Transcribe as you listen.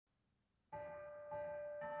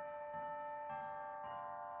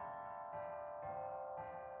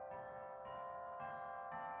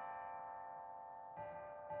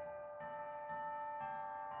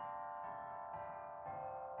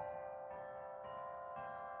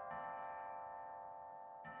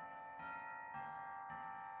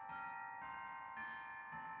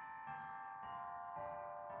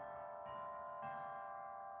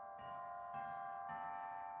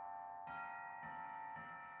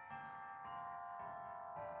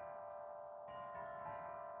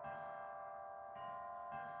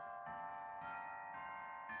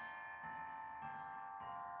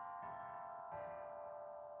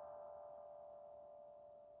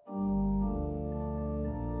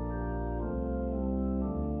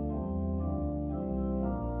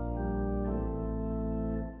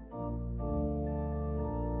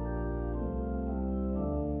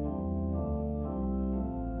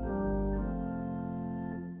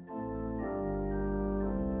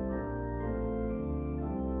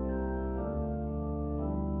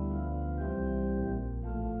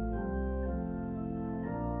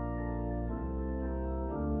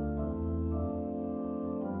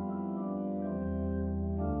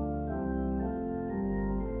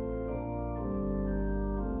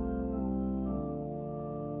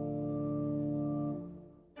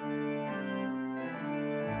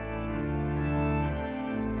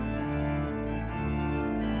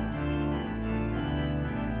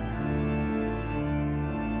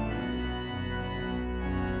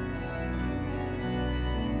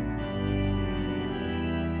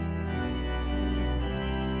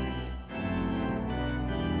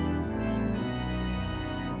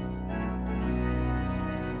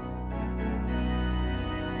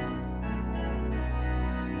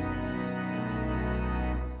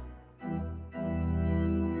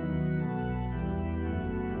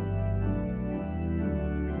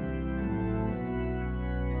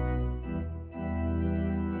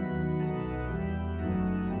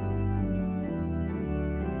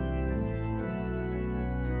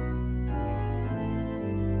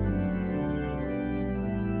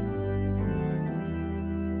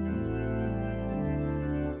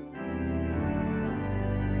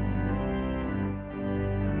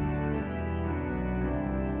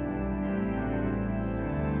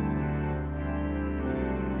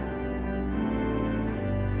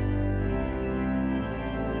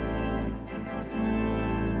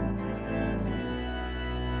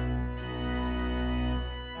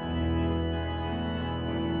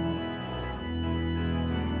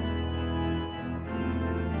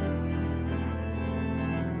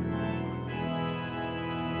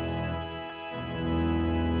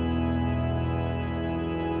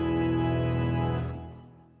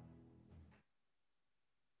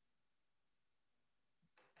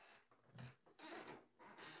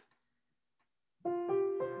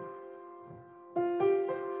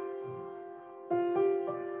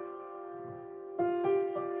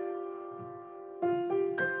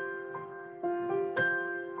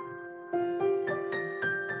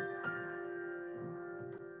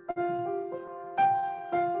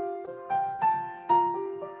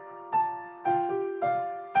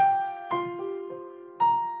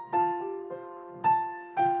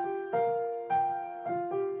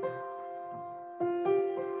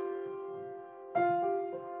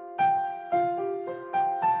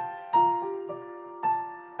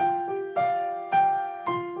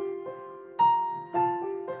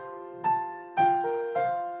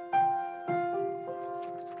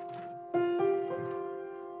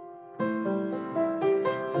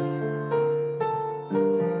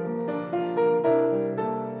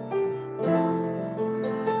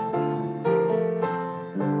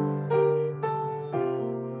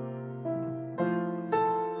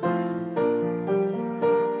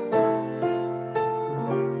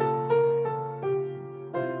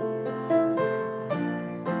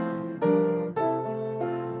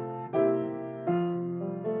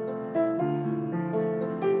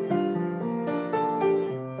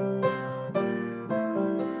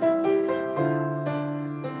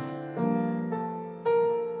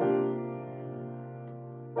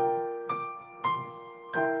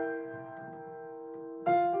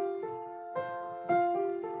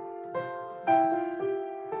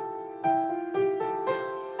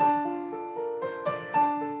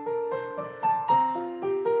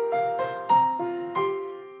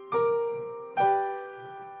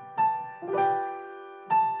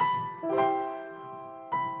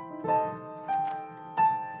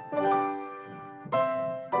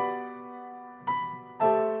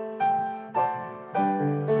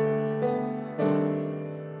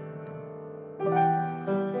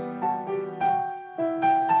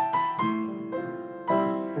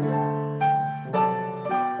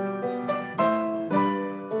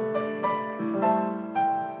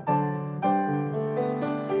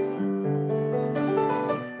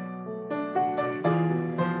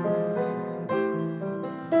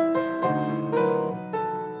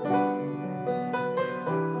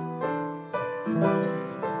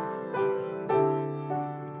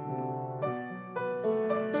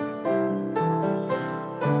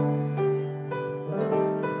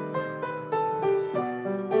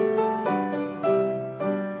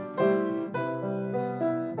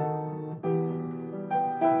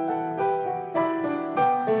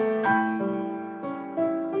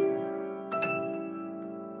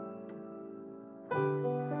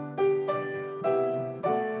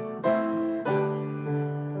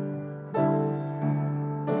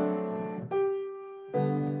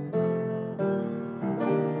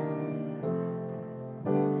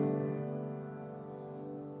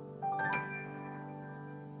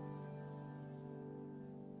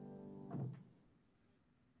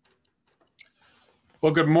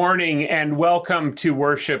Well, good morning and welcome to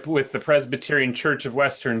worship with the Presbyterian Church of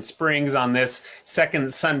Western Springs on this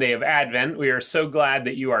second Sunday of Advent. We are so glad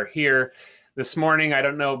that you are here this morning. I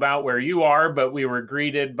don't know about where you are, but we were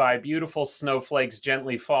greeted by beautiful snowflakes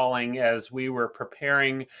gently falling as we were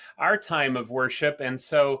preparing our time of worship. And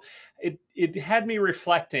so it had me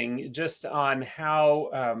reflecting just on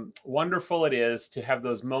how wonderful it is to have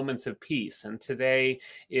those moments of peace. And today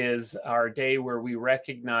is our day where we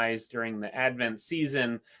recognize during the Advent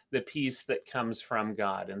season the peace that comes from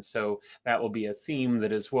God. And so that will be a theme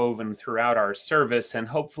that is woven throughout our service and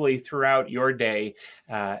hopefully throughout your day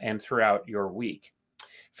and throughout your week.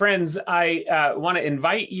 Friends, I want to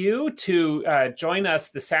invite you to join us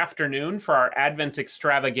this afternoon for our Advent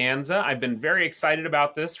extravaganza. I've been very excited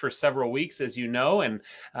about this for several weeks, as you know, and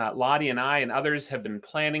Lottie and I and others have been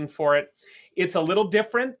planning for it. It's a little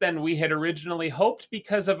different than we had originally hoped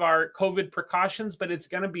because of our COVID precautions, but it's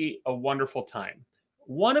going to be a wonderful time.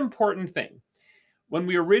 One important thing. When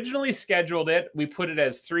we originally scheduled it, we put it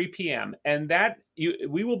as 3 p.m. and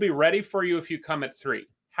we will be ready for you if you come at 3.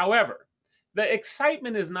 However, the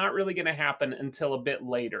excitement is not really going to happen until a bit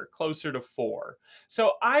later, closer to 4.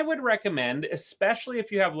 So I would recommend, especially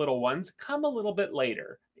if you have little ones, come a little bit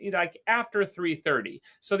later, like after 3:30,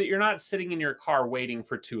 so that you're not sitting in your car waiting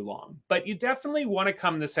for too long. But you definitely want to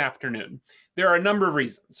come this afternoon. There are a number of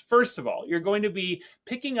reasons. First of all, you're going to be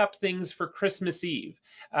picking up things for Christmas Eve,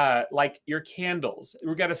 like your candles.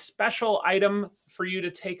 We've got a special item for you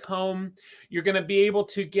to take home. You're going to be able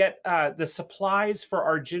to get the supplies for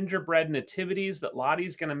our gingerbread nativities that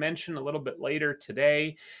Lottie's going to mention a little bit later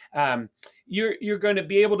today. You're going to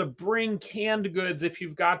be able to bring canned goods if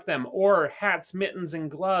you've got them, or hats, mittens,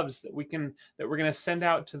 and gloves that we're going to send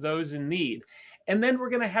out to those in need. And then we're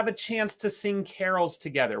going to have a chance to sing carols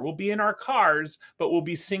together. We'll be in our cars, but we'll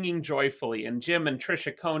be singing joyfully. And Jim and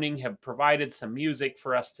Tricia Koning have provided some music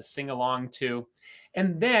for us to sing along to.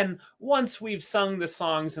 And then once we've sung the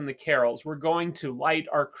songs and the carols, we're going to light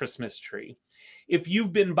our Christmas tree. If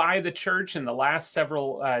you've been by the church in the last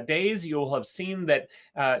several days, you'll have seen that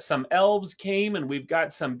some elves came and we've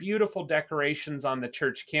got some beautiful decorations on the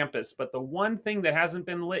church campus. But the one thing that hasn't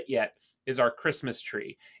been lit yet is our Christmas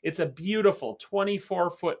tree. It's a beautiful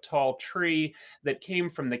 24-foot tall tree that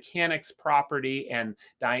came from the Canics property, and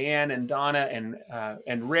Diane and Donna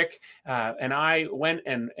and Rick and I went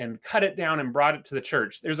and cut it down and brought it to the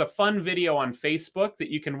church. There's a fun video on Facebook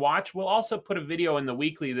that you can watch. We'll also put a video in the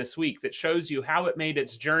weekly this week that shows you how it made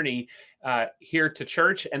its journey here to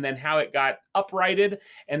church and then how it got uprighted,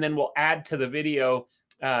 and then we'll add to the video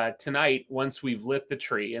tonight once we've lit the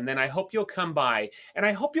tree. And then I hope you'll come by. And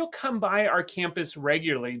I hope you'll come by our campus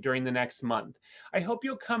regularly during the next month. I hope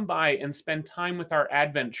you'll come by and spend time with our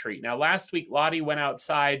Advent tree. Now, last week, Lottie went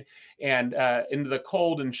outside and into the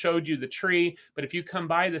cold and showed you the tree. But if you come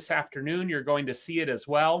by this afternoon, you're going to see it as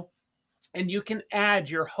well. And you can add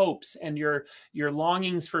your hopes and your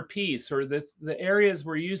longings for peace, or the areas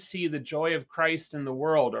where you see the joy of Christ in the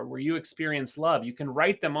world, or where you experience love. You can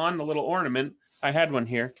write them on the little ornament. I had one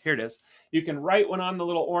here. Here it is. You can write one on the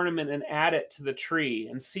little ornament and add it to the tree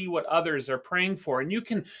and see what others are praying for. And you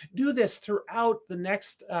can do this throughout the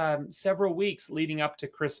next several weeks leading up to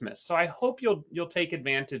Christmas. So I hope you'll take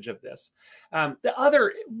advantage of this. The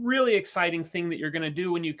other really exciting thing that you're going to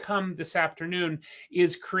do when you come this afternoon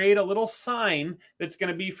is create a little sign that's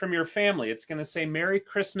going to be from your family. It's going to say Merry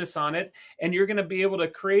Christmas on it, and you're going to be able to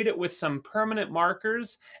create it with some permanent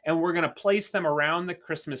markers, and we're going to place them around the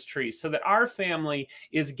Christmas tree so that our family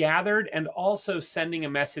is gathered and also sending a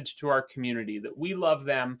message to our community that we love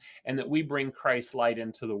them and that we bring Christ's light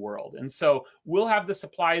into the world. And so we'll have the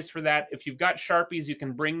supplies for that. If you've got Sharpies, you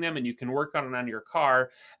can bring them and you can work on it on your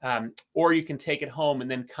car, or you can take it home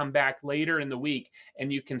and then come back later in the week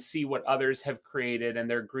and you can see what others have created and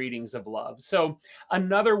their greetings of love. So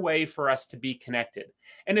another way for us to be connected.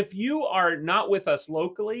 And if you are not with us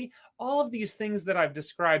locally, all of these things that I've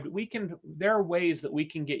described, there are ways that we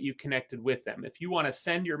can get you connected with them. If you want to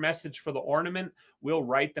send your message for the ornament, we'll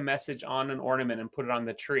write the message on an ornament and put it on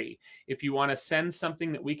the tree. If you want to send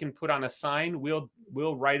something that we can put on a sign, we'll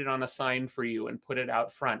write it on a sign for you and put it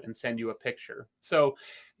out front and send you a picture. So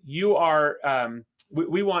you are,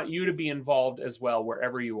 we want you to be involved as well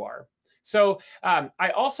wherever you are. So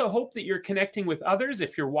I also hope that you're connecting with others.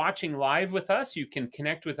 If you're watching live with us, you can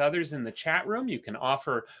connect with others in the chat room. You can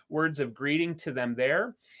offer words of greeting to them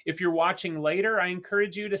there. If you're watching later, I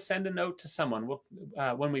encourage you to send a note to someone.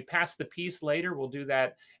 When we pass the piece later, we'll do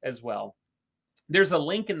that as well. There's a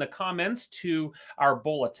link in the comments to our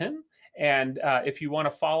bulletin. And if you want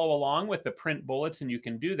to follow along with the print bulletin, you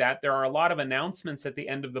can do that. There are a lot of announcements at the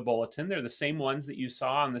end of the bulletin. They're the same ones that you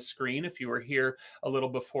saw on the screen if you were here a little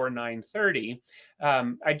before 9:30.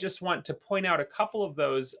 I just want to point out a couple of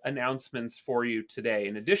those announcements for you today,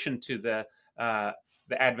 in addition to the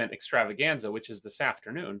Advent Extravaganza, which is this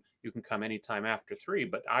afternoon. You can come anytime after 3,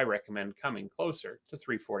 but I recommend coming closer to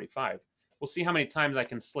 3:45. We'll see how many times I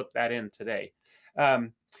can slip that in today.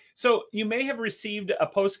 So you may have received a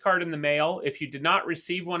postcard in the mail. If you did not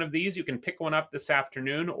receive one of these, you can pick one up this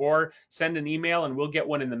afternoon or send an email and we'll get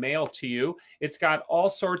one in the mail to you. It's got all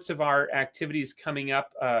sorts of our activities coming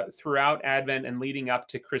up throughout Advent and leading up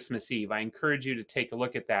to Christmas Eve. I encourage you to take a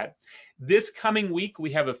look at that. This coming week,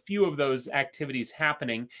 we have a few of those activities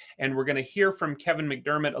happening, and we're going to hear from Kevin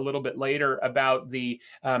McDermott a little bit later about the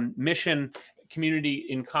Mission Community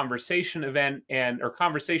in Conversation event or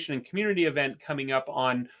Conversation and Community event coming up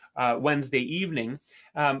on Wednesday evening.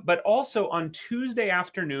 But also on Tuesday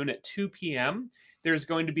afternoon at 2 p.m., there's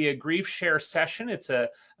going to be a grief share session. It's a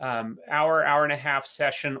hour and a half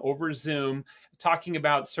session over Zoom, talking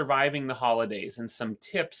about surviving the holidays and some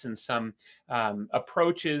tips and some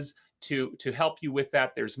approaches to help you with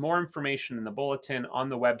that. There's more information in the bulletin on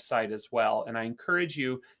the website as well, and I encourage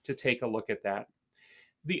you to take a look at that.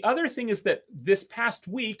 The other thing is that this past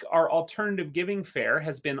week, our alternative giving fair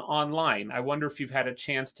has been online. I wonder if you've had a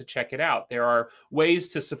chance to check it out. There are ways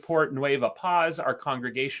to support Nueva Paz, our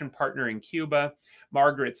congregation partner in Cuba,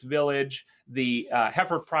 Margaret's Village, the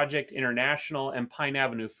Heifer Project International, and Pine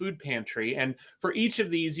Avenue Food Pantry. And for each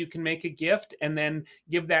of these, you can make a gift and then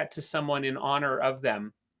give that to someone in honor of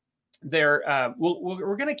them. We're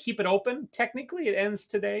going to keep it open. Technically, it ends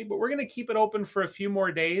today, but we're going to keep it open for a few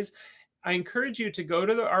more days. I encourage you to go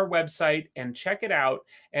to our website and check it out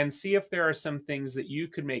and see if there are some things that you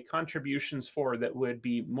could make contributions for that would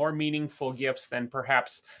be more meaningful gifts than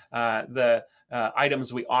perhaps the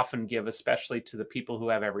items we often give, especially to the people who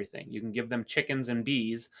have everything. You can give them chickens and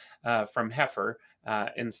bees from Heifer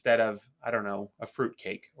instead of, I don't know, a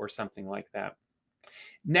fruitcake or something like that.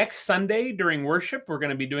 Next Sunday during worship, we're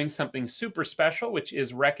going to be doing something super special, which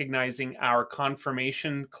is recognizing our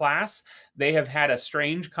confirmation class. They have had a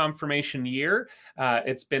strange confirmation year.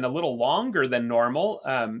 It's been a little longer than normal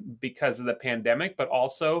because of the pandemic, but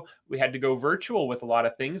also we had to go virtual with a lot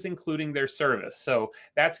of things, including their service. So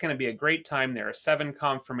that's going to be a great time. There are 7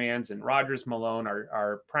 confirmands, and Rogers Malone,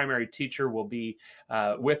 our primary teacher, will be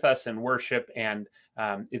with us in worship, and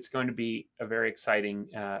it's going to be a very exciting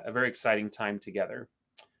time together.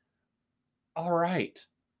 All right.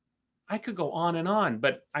 I could go on and on,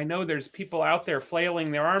 but I know there's people out there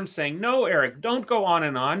flailing their arms saying, no, Eric, don't go on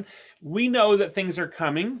and on. We know that things are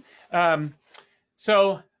coming.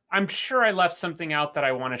 So I'm sure I left something out that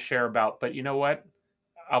I want to share about, but you know what?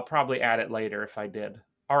 I'll probably add it later if I did.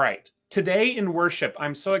 All right. Today in worship,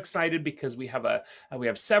 I'm so excited because we have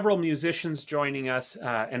several musicians joining us,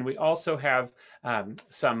 and we also have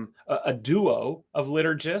a duo of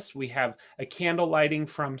liturgists. We have a candle lighting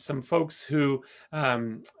from some folks who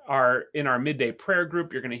are in our midday prayer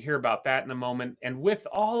group. You're going to hear about that in a moment. And with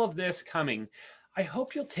all of this coming, I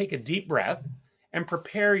hope you'll take a deep breath and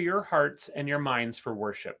prepare your hearts and your minds for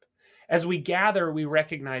worship. As we gather, we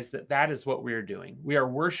recognize that that is what we are doing. We are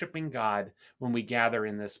worshiping God when we gather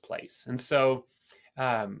in this place. And so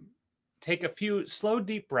take a few slow,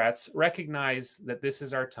 deep breaths, recognize that this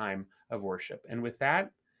is our time of worship. And with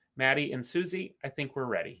that, Maddie and Susie, I think we're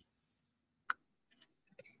ready.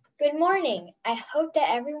 Good morning. I hope that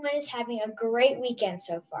everyone is having a great weekend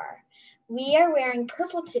so far. We are wearing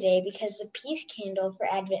purple today because the peace candle for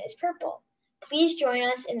Advent is purple. Please join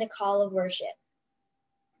us in the call of worship.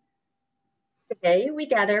 Today, we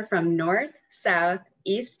gather from north, south,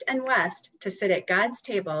 east, and west to sit at God's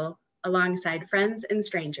table alongside friends and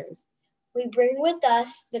strangers. We bring with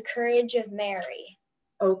us the courage of Mary.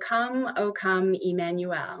 O come,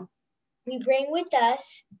 Emmanuel. We bring with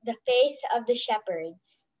us the faith of the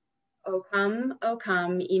shepherds. O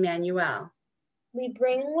come, Emmanuel. We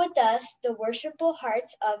bring with us the worshipful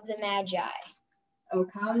hearts of the Magi. O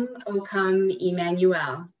come,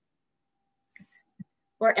 Emmanuel.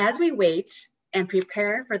 For as we wait and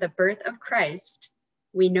prepare for the birth of Christ,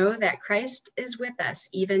 we know that Christ is with us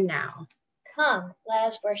even now. Come, let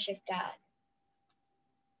us worship God.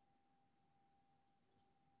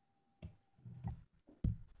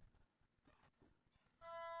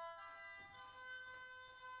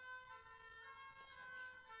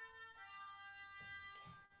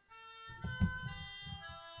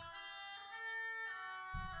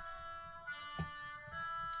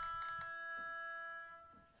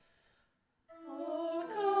 O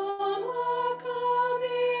come,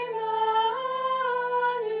 Emmanuel.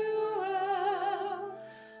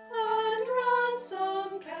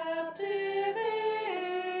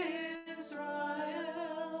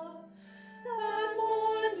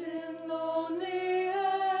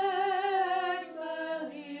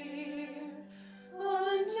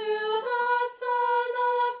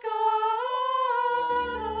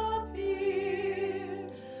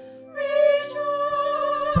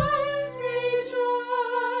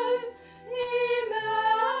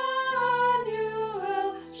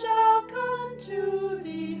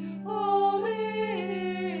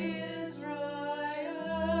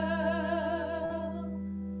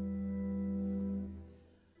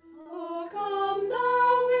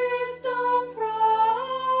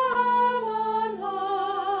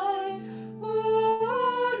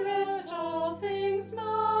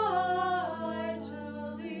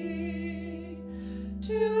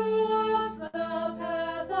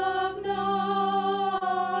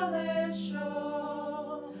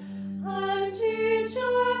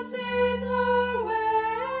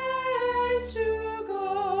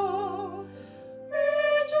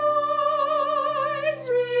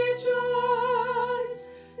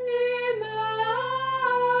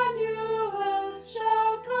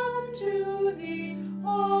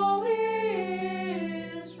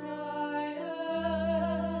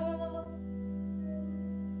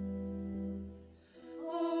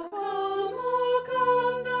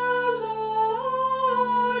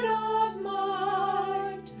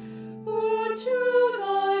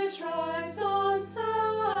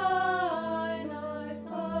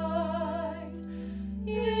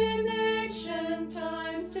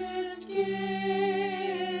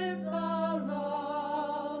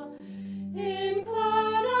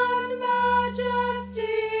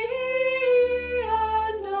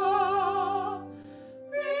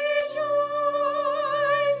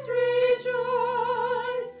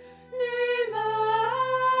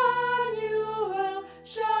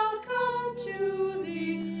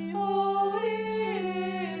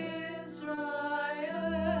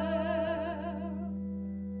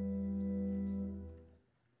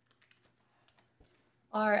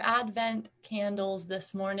 Advent candles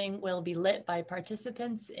this morning will be lit by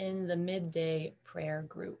participants in the midday prayer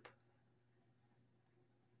group.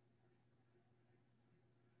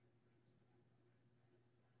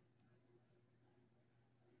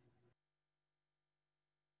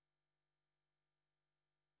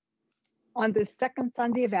 On this second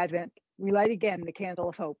Sunday of Advent, we light again the candle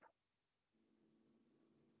of hope.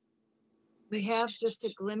 We have just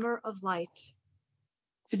a glimmer of light.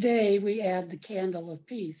 Today, we add the candle of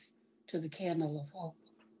peace to the candle of hope.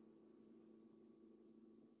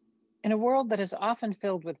 In a world that is often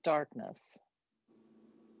filled with darkness,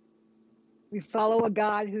 We follow a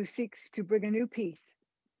God who seeks to bring a new peace,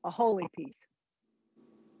 a holy peace.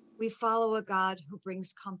 We follow a God who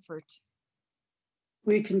brings comfort.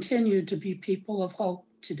 We continue to be people of hope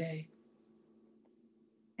today.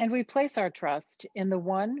 and we place our trust in the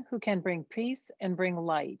one who can bring peace and bring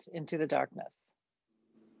light into the darkness.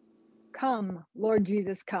 Come, Lord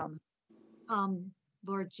Jesus, come. Come,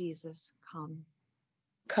 Lord Jesus, come.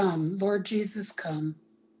 Come, Lord Jesus, come.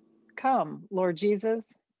 Come, Lord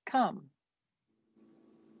Jesus, come.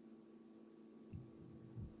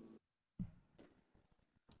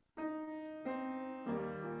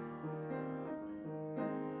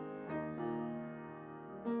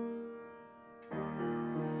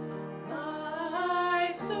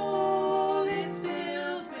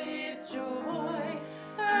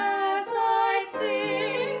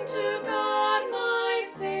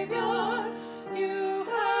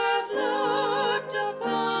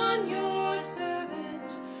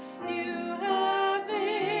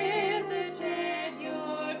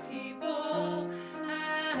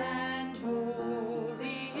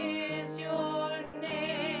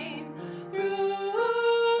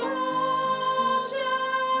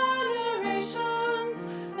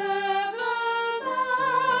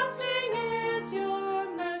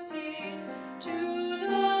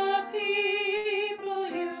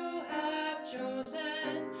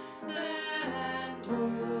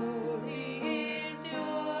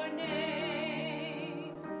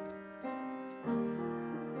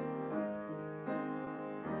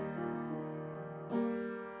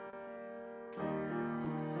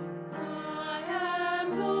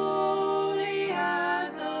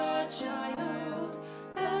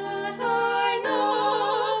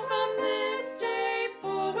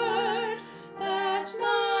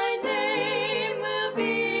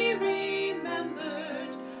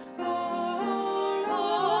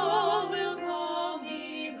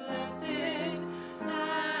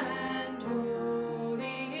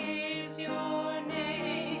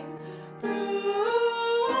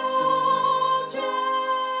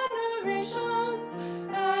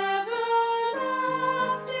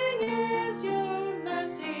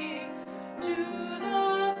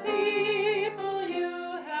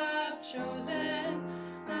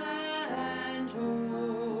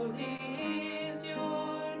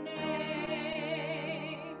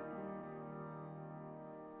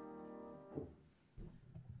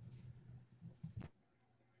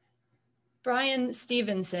 Bryan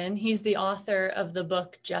Stevenson, he's the author of the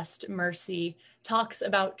book Just Mercy, talks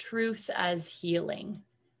about truth as healing.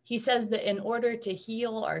 He says that in order to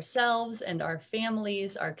heal ourselves and our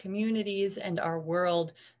families, our communities, and our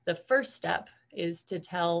world, the first step is to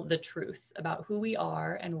tell the truth about who we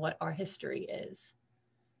are and what our history is.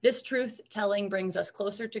 This truth telling brings us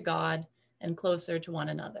closer to God and closer to one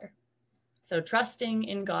another. So trusting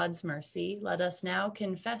in God's mercy, let us now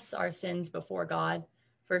confess our sins before God,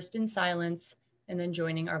 first in silence, and then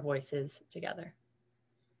joining our voices together.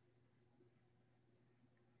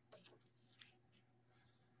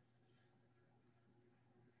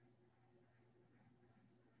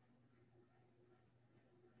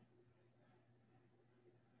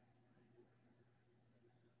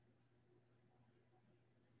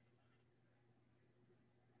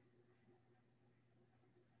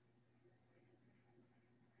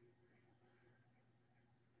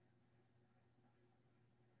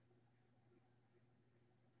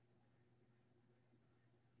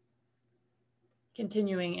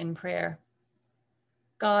 Continuing in prayer.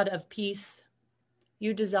 God of peace,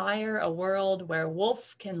 you desire a world where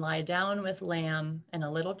wolf can lie down with lamb and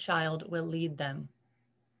a little child will lead them.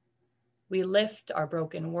 We lift our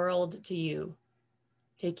broken world to you,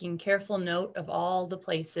 taking careful note of all the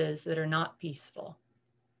places that are not peaceful.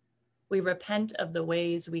 We repent of the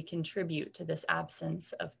ways we contribute to this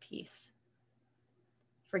absence of peace.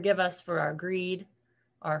 Forgive us for our greed,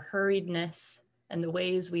 our hurriedness, and the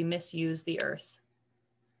ways we misuse the earth.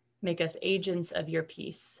 Make us agents of your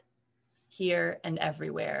peace, here and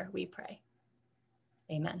everywhere, we pray.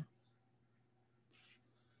 Amen.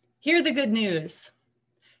 Hear the good news.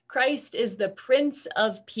 Christ is the Prince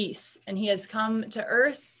of Peace, and he has come to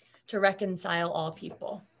earth to reconcile all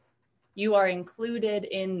people. You are included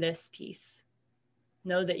in this peace.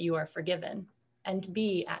 Know that you are forgiven and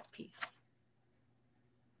be at peace.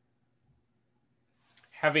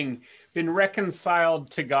 Having been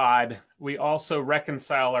reconciled to God, we also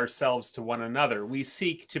reconcile ourselves to one another. We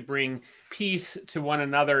seek to bring peace to one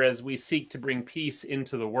another as we seek to bring peace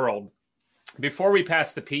into the world. Before we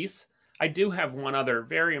pass the peace, I do have one other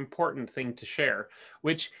very important thing to share,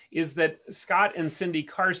 which is that Scott and Cindy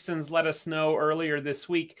Carstens let us know earlier this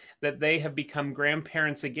week that they have become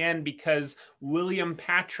grandparents again because William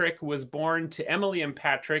Patrick was born to Emily and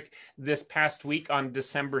Patrick this past week on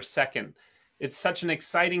December 2nd. It's such an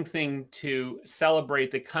exciting thing to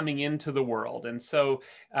celebrate the coming into the world. And so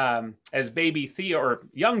as baby Theo, or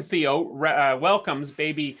young Theo, welcomes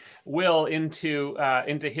baby Will into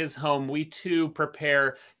his home, we too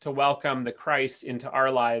prepare to welcome the Christ into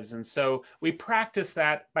our lives. And so we practice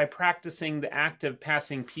that by practicing the act of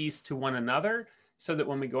passing peace to one another so that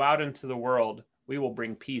when we go out into the world, we will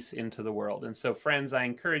bring peace into the world. And so, friends, I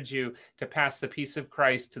encourage you to pass the peace of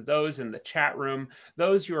Christ to those in the chat room,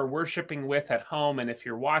 those you are worshiping with at home. And if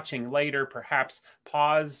you're watching later, perhaps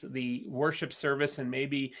pause the worship service and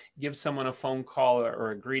maybe give someone a phone call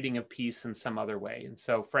or a greeting of peace in some other way. And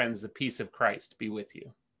so, friends, the peace of Christ be with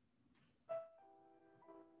you.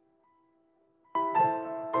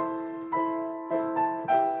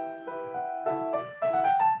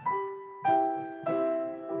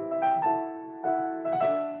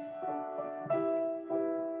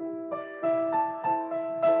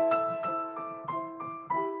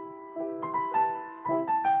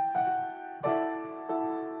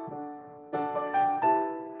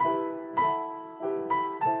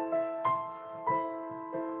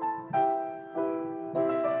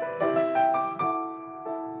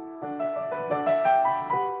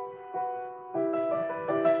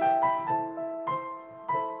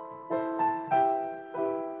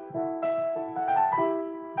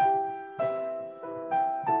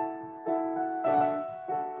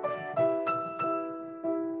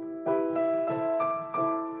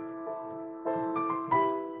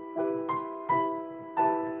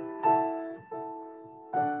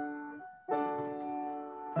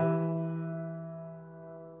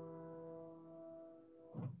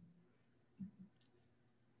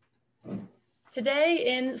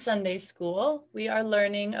 Today in Sunday school, we are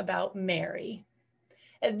learning about Mary.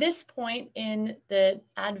 At this point in the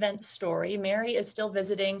Advent story, Mary is still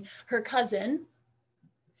visiting her cousin,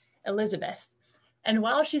 Elizabeth. And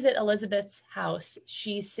while she's at Elizabeth's house,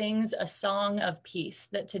 she sings a song of peace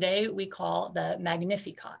that today we call the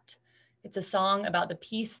Magnificat. It's a song about the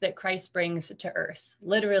peace that Christ brings to earth,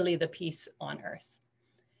 literally the peace on earth.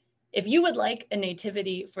 If you would like a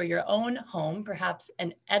nativity for your own home, perhaps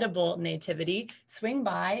an edible nativity, swing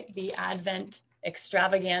by the Advent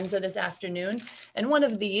extravaganza this afternoon, and one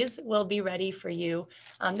of these will be ready for you.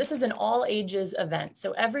 This is an all ages event,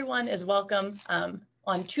 so everyone is welcome.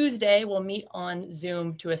 On Tuesday, we'll meet on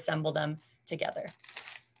Zoom to assemble them together.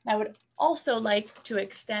 I would also like to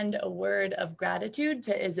extend a word of gratitude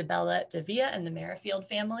to Isabella Davia and the Merrifield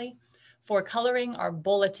family for coloring our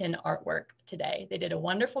bulletin artwork today. They did a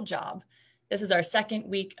wonderful job. This is our second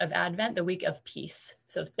week of Advent, the week of peace.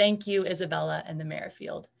 So thank you, Isabella and the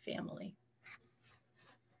Merrifield family.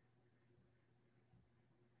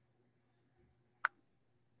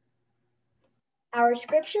 Our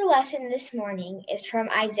scripture lesson this morning is from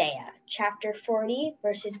Isaiah, chapter 40,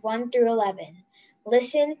 verses 1 through 11.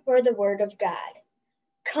 Listen for the word of God.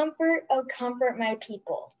 Comfort, O comfort my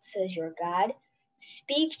people, says your God.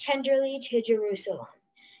 Speak tenderly to Jerusalem,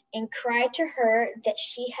 and cry to her that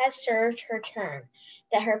she has served her term,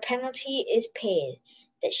 that her penalty is paid,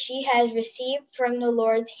 that she has received from the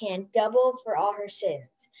Lord's hand double for all her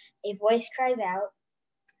sins. A voice cries out,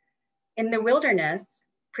 In the wilderness,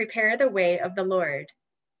 prepare the way of the Lord.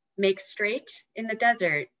 Make straight in the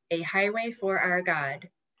desert a highway for our God.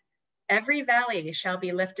 Every valley shall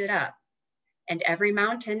be lifted up, and every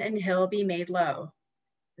mountain and hill be made low.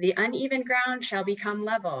 The uneven ground shall become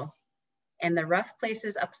level, and the rough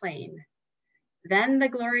places a plain. Then the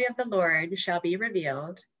glory of the Lord shall be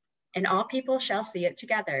revealed, and all people shall see it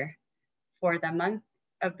together. For the mouth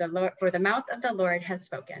of the Lord has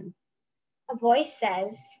spoken. A voice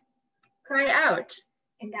says, Cry out.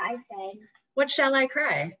 And I said, What shall I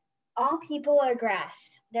cry? All people are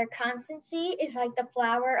grass. Their constancy is like the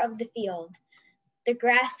flower of the field. The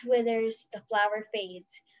grass withers, the flower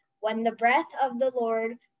fades. When the breath of the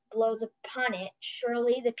Lord blows upon it,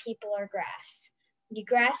 surely the people are grass. The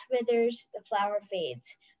grass withers, the flower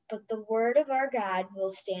fades, but the word of our God will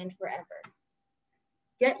stand forever.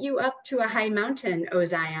 Get you up to a high mountain, O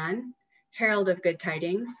Zion, herald of good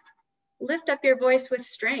tidings. Lift up your voice with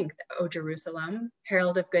strength, O Jerusalem,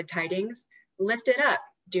 herald of good tidings. Lift it up,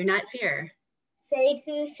 do not fear. Say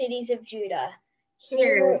to the cities of Judah,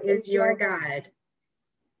 Here is your God.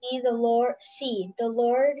 See, the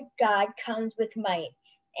Lord God comes with might,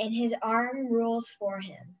 and his arm rules for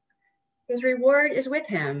him. His reward is with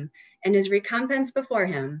him, and his recompense before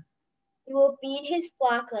him. He will feed his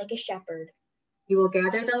flock like a shepherd, He will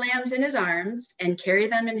gather the lambs in his arms and carry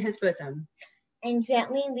them in his bosom. and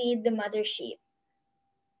gently lead the mother sheep.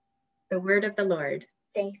 The word of the Lord.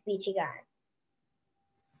 Thanks be to God.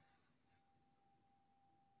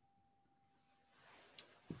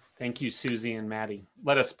 Thank you, Susie and Maddie.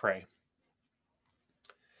 Let us pray.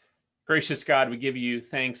 Gracious God, we give you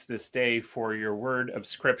thanks this day for your word of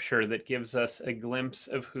scripture that gives us a glimpse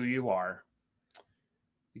of who you are.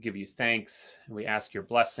 We give you thanks, and we ask your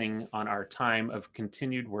blessing on our time of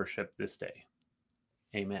continued worship this day.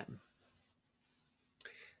 Amen.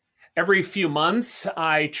 Every few months,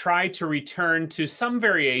 I try to return to some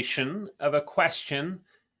variation of a question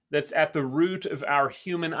that's at the root of our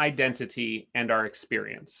human identity and our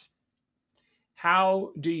experience.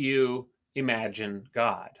 How do you imagine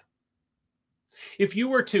God? If you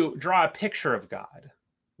were to draw a picture of God,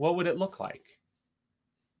 what would it look like?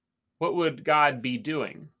 What would God be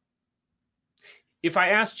doing? If I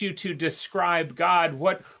asked you to describe God,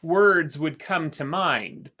 what words would come to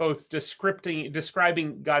mind, both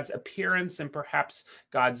describing God's appearance and perhaps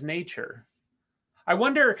God's nature? I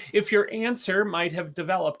wonder if your answer might have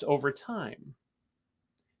developed over time.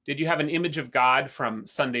 Did you have an image of God from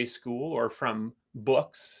Sunday school or from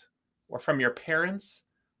books or from your parents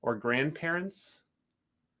or grandparents,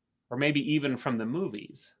 or maybe even from the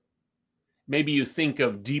movies? Maybe you think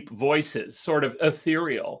of deep voices, sort of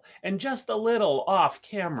ethereal, and just a little off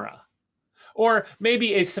camera. Or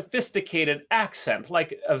maybe a sophisticated accent,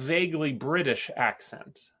 like a vaguely British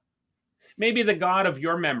accent. Maybe the God of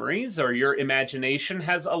your memories or your imagination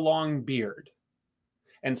has a long beard.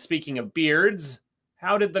 And speaking of beards,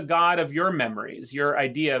 how did the God of your memories, your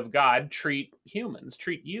idea of God, treat humans,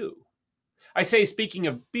 treat you? I say speaking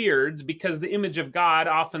of beards because the image of God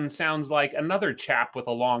often sounds like another chap with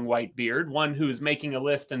a long white beard, one who's making a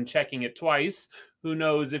list and checking it twice, who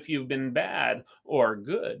knows if you've been bad or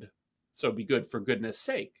good. So be good for goodness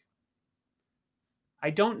sake. I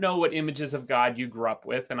don't know what images of God you grew up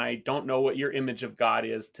with, and I don't know what your image of God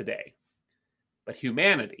is today. But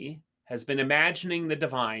humanity has been imagining the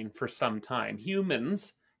divine for some time.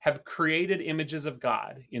 Humans have created images of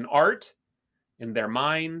God in art, in their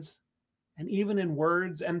minds, and even in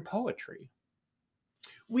words and poetry.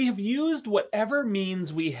 We have used whatever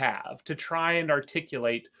means we have to try and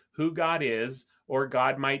articulate who God is or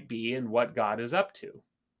God might be and what God is up to.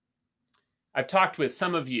 I've talked with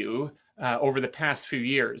some of you over the past few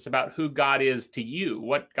years about who God is to you,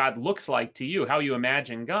 what God looks like to you, how you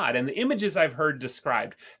imagine God. And the images I've heard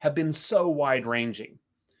described have been so wide-ranging.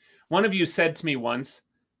 One of you said to me once,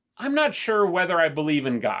 "I'm not sure whether I believe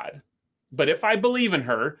in God, but if I believe in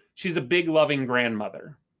her, she's a big loving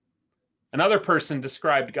grandmother." Another person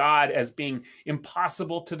described God as being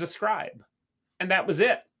impossible to describe. And that was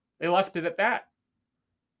it. They left it at that.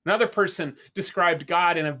 Another person described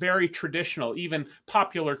God in a very traditional, even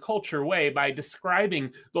popular culture way by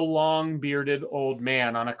describing the long-bearded old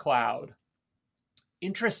man on a cloud.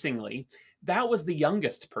 Interestingly, that was the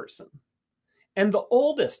youngest person. And the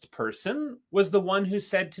oldest person was the one who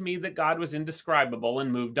said to me that God was indescribable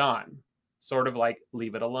and moved on. Sort of like,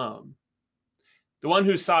 leave it alone. The one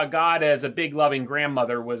who saw God as a big loving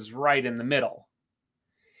grandmother was right in the middle.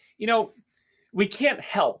 You know, we can't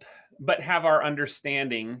help but have our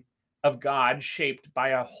understanding of God shaped by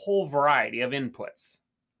a whole variety of inputs.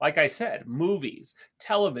 Like I said, movies,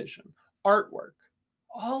 television, artwork,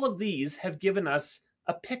 all of these have given us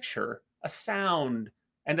a picture, a sound,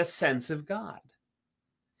 and a sense of God.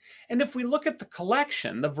 And if we look at the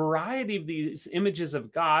collection, the variety of these images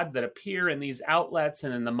of God that appear in these outlets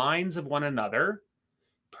and in the minds of one another,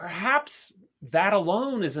 perhaps that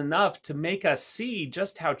alone is enough to make us see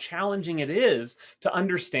just how challenging it is to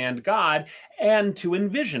understand God and to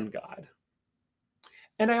envision God.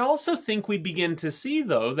 And I also think we begin to see,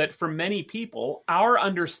 though, that for many people, our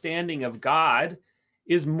understanding of God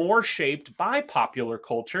is more shaped by popular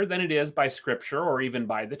culture than it is by scripture or even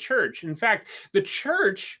by the church. In fact, the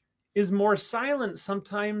church is more silent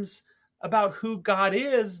sometimes about who God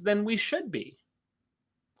is than we should be.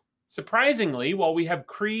 Surprisingly, while we have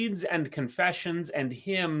creeds and confessions and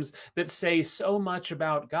hymns that say so much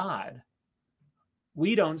about God,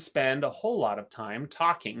 we don't spend a whole lot of time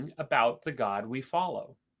talking about the God we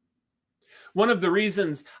follow. One of the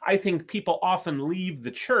reasons I think people often leave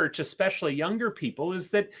the church, especially younger people, is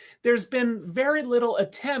that there's been very little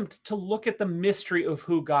attempt to look at the mystery of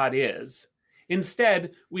who God is.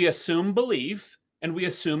 Instead, we assume belief and we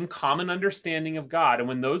assume common understanding of God. And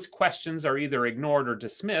when those questions are either ignored or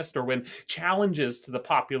dismissed, or when challenges to the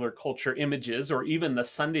popular culture images or even the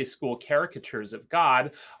Sunday school caricatures of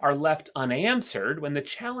God are left unanswered, when the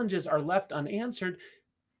challenges are left unanswered,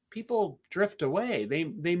 people drift away.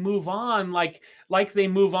 They move on like they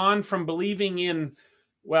move on from believing in,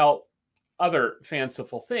 well, other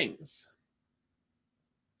fanciful things.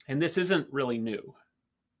 And this isn't really new.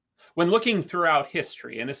 When looking throughout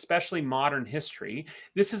history, and especially modern history,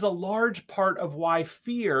 this is a large part of why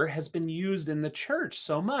fear has been used in the church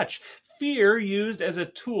so much. Fear used as a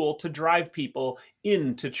tool to drive people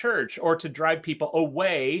into church or to drive people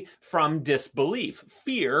away from disbelief.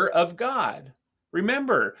 Fear of God.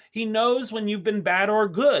 Remember, he knows when you've been bad or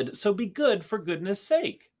good, so be good for goodness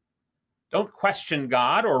sake. Don't question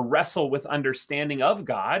God or wrestle with understanding of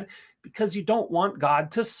God because you don't want God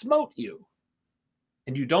to smote you.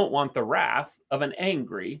 And you don't want the wrath of an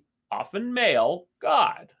angry, often male,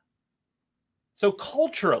 God. So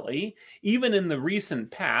culturally, even in the recent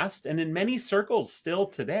past, and in many circles still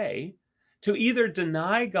today, to either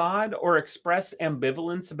deny God or express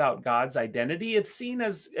ambivalence about God's identity, it's seen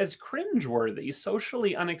as cringeworthy,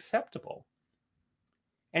 socially unacceptable.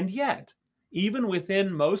 And yet, even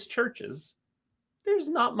within most churches, there's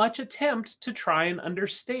not much attempt to try and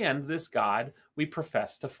understand this God we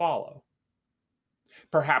profess to follow.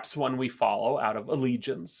 Perhaps one we follow out of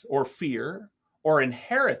allegiance or fear or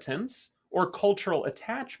inheritance or cultural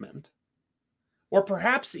attachment. Or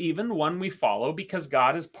perhaps even one we follow because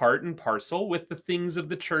God is part and parcel with the things of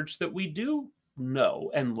the church that we do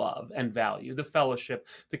know and love and value, the fellowship,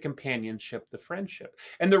 the companionship, the friendship.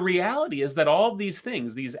 And the reality is that all of these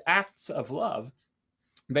things, these acts of love,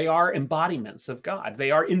 they are embodiments of God.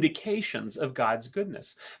 They are indications of God's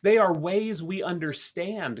goodness. They are ways we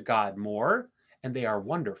understand God more, and they are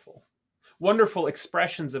wonderful. Wonderful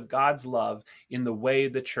expressions of God's love in the way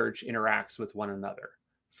the church interacts with one another,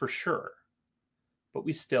 for sure. But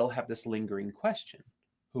we still have this lingering question.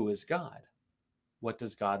 Who is God? What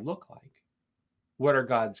does God look like? What are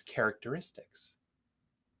God's characteristics?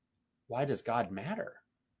 Why does God matter?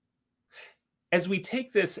 As we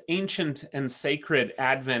take this ancient and sacred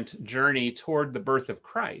Advent journey toward the birth of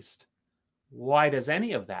Christ, why does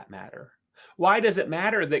any of that matter? Why does it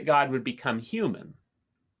matter that God would become human?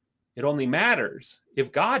 It only matters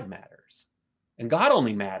if God matters. And God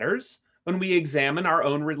only matters when we examine our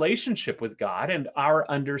own relationship with God and our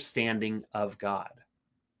understanding of God.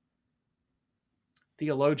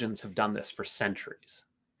 Theologians have done this for centuries.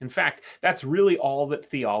 In fact, that's really all that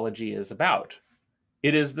theology is about.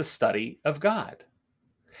 It is the study of God.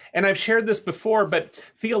 And I've shared this before, but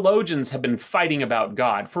theologians have been fighting about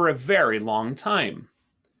God for a very long time.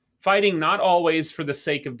 Fighting not always for the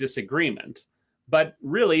sake of disagreement, but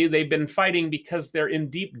really they've been fighting because they're in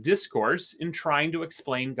deep discourse in trying to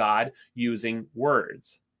explain God using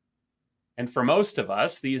words. And for most of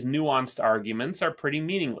us, these nuanced arguments are pretty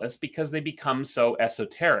meaningless because they become so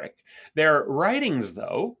esoteric. Their writings,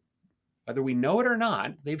 though, whether we know it or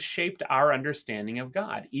not, they've shaped our understanding of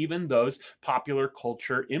God, even those popular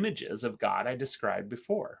culture images of God I described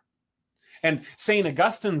before. And St.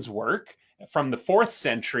 Augustine's work from the 4th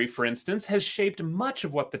century, for instance, has shaped much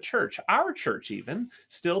of what the church, our church even,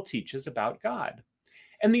 still teaches about God.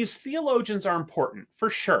 And these theologians are important, for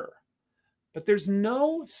sure. But there's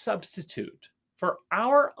no substitute for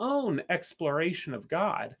our own exploration of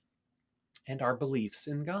God and our beliefs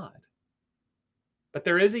in God. But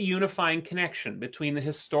there is a unifying connection between the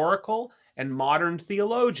historical and modern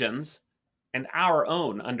theologians and our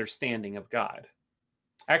own understanding of God.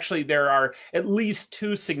 Actually, there are at least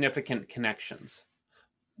 2 significant connections.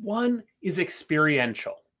 One is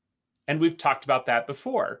experiential, and we've talked about that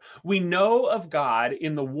before. We know of God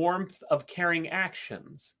in the warmth of caring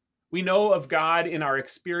actions. We know of God in our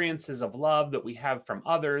experiences of love that we have from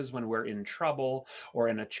others when we're in trouble or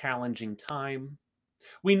in a challenging time.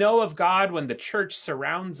 We know of God when the church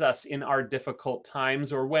surrounds us in our difficult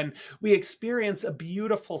times, or when we experience a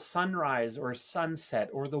beautiful sunrise or sunset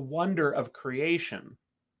or the wonder of creation.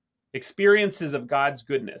 Experiences of God's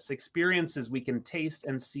goodness, experiences we can taste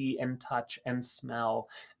and see and touch and smell,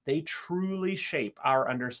 they truly shape our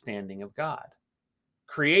understanding of God.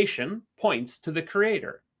 Creation points to the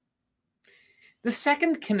Creator. The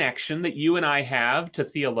second connection that you and I have to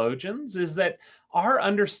theologians is that our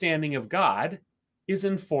understanding of God is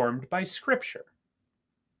informed by Scripture.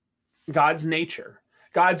 God's nature,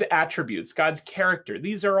 God's attributes, God's character,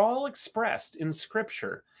 these are all expressed in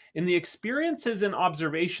Scripture. in the experiences and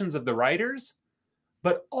observations of the writers,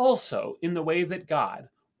 but also in the way that God,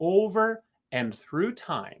 over and through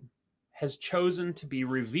time, has chosen to be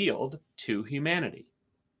revealed to humanity.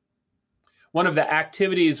 One of the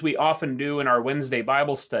activities we often do in our Wednesday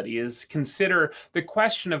Bible study is consider the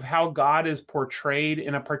question of how God is portrayed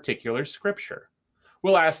in a particular scripture.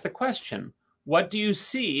 We'll ask the question, what do you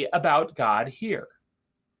see about God here?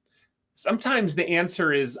 Sometimes the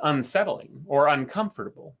answer is unsettling or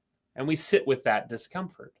uncomfortable, and we sit with that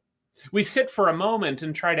discomfort. We sit for a moment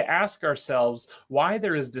and try to ask ourselves why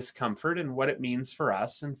there is discomfort and what it means for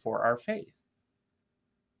us and for our faith.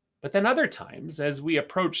 But then other times, as we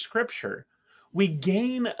approach Scripture, we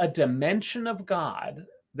gain a dimension of God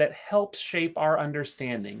that helps shape our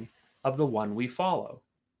understanding of the one we follow.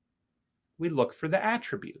 We look for the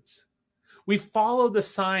attributes. We follow the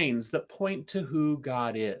signs that point to who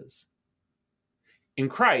God is. In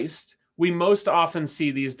Christ, we most often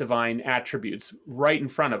see these divine attributes right in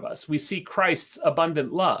front of us. We see Christ's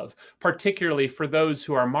abundant love, particularly for those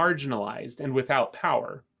who are marginalized and without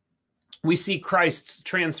power. We see Christ's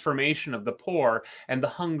transformation of the poor and the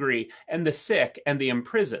hungry and the sick and the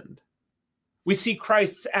imprisoned. We see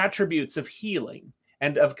Christ's attributes of healing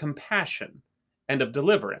and of compassion and of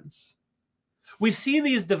deliverance. We see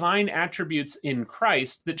these divine attributes in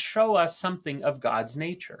Christ that show us something of God's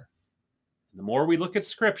nature. The more we look at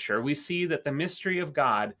Scripture, we see that the mystery of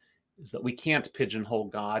God is that we can't pigeonhole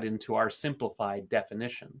God into our simplified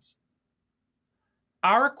definitions.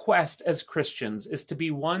 Our quest as Christians is to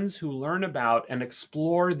be ones who learn about and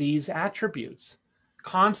explore these attributes,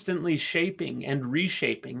 constantly shaping and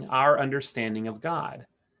reshaping our understanding of God,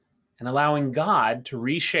 and allowing God to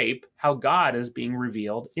reshape how God is being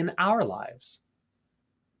revealed in our lives.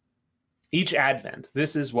 Each Advent,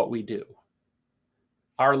 this is what we do.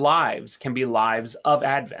 Our lives can be lives of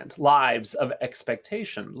Advent, lives of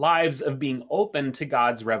expectation, lives of being open to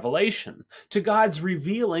God's revelation, to God's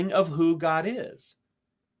revealing of who God is,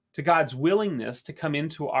 to God's willingness to come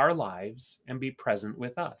into our lives and be present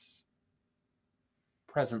with us,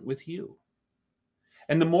 present with you.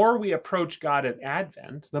 And the more we approach God at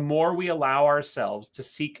Advent, the more we allow ourselves to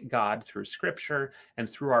seek God through Scripture and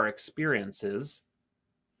through our experiences,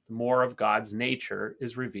 the more of God's nature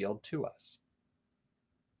is revealed to us.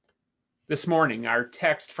 This morning, our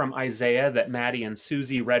text from Isaiah that Maddie and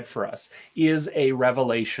Susie read for us is a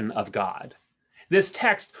revelation of God. This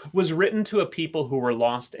text was written to a people who were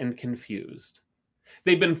lost and confused.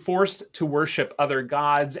 They've been forced to worship other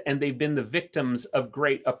gods, and they've been the victims of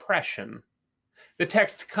great oppression. The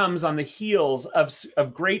text comes on the heels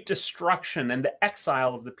of great destruction and the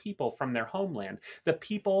exile of the people from their homeland. The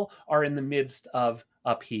people are in the midst of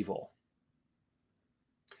upheaval.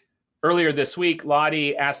 Earlier this week,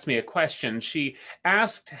 Lottie asked me a question. She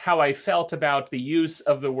asked how I felt about the use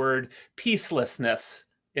of the word peacelessness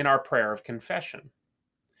in our prayer of confession.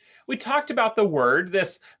 We talked about the word,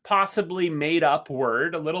 this possibly made-up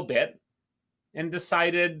word, a little bit, and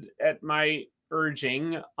decided at my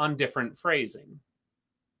urging on different phrasing.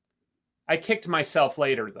 I kicked myself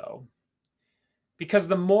later, though, because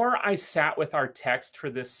the more I sat with our text for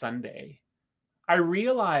this Sunday, I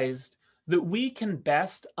realized that we can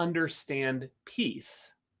best understand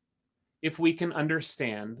peace if we can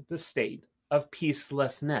understand the state of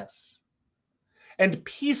peacelessness. And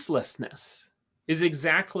peacelessness is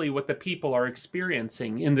exactly what the people are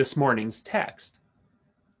experiencing in this morning's text.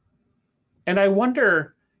 And I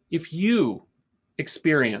wonder if you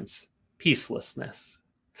experience peacelessness.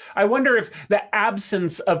 I wonder if the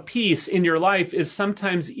absence of peace in your life is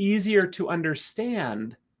sometimes easier to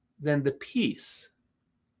understand than the peace.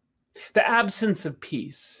 The absence of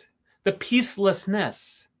peace, the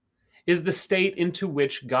peacelessness, is the state into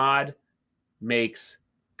which God makes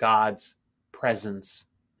God's presence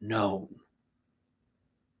known.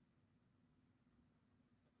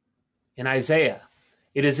 In Isaiah,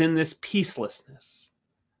 it is in this peacelessness,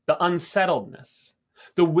 the unsettledness,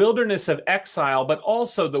 the wilderness of exile, but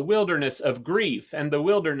also the wilderness of grief and the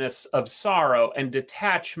wilderness of sorrow and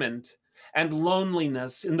detachment and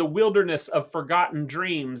loneliness, in the wilderness of forgotten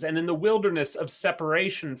dreams, and in the wilderness of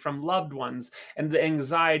separation from loved ones, and the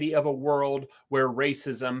anxiety of a world where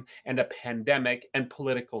racism and a pandemic and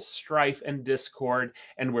political strife and discord,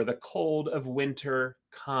 and where the cold of winter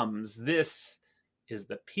comes. This is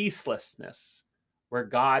the peacelessness where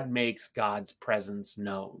God makes God's presence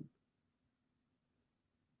known,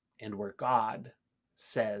 and where God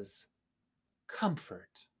says, comfort.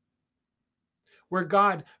 Where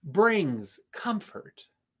God brings comfort.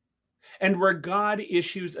 and where God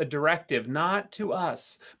issues a directive, not to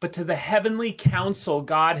us, but to the heavenly council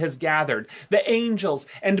God has gathered, the angels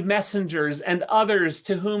and messengers and others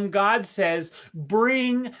to whom God says,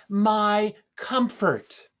 bring my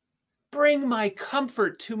comfort. Bring my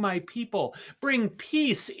comfort to my people. Bring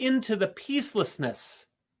peace into the peacelessness.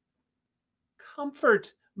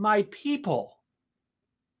 Comfort my people.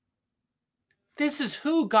 This is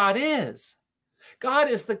who God is. God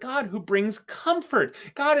is the God who brings comfort.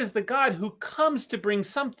 God is the God who comes to bring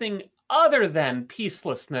something other than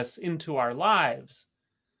peacelessness into our lives,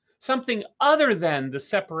 something other than the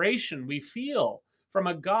separation we feel from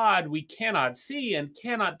a God we cannot see and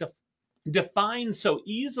cannot define so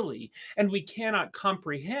easily, and we cannot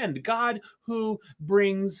comprehend. God who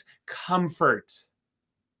brings comfort.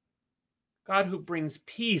 God who brings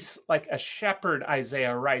peace like a shepherd,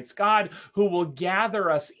 Isaiah writes. God who will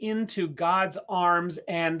gather us into God's arms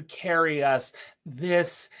and carry us.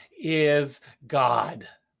 This is God.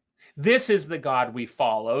 This is the God we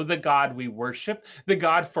follow, the God we worship, the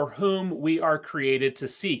God for whom we are created to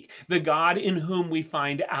seek, the God in whom we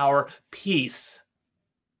find our peace,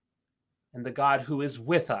 and the God who is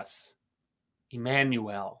with us,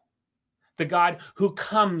 Emmanuel, the God who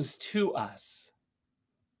comes to us.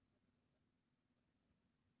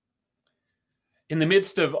 In the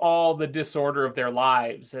midst of all the disorder of their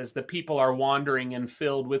lives, as the people are wandering and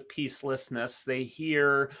filled with peacelessness, they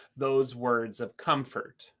hear those words of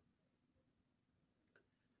comfort.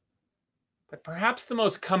 But perhaps the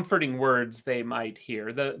most comforting words they might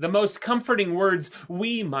hear, the most comforting words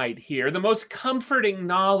we might hear, the most comforting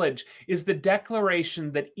knowledge is the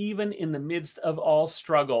declaration that even in the midst of all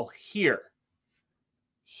struggle, here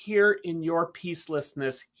in your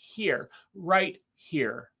peacelessness, right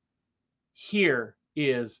here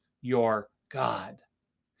is your God.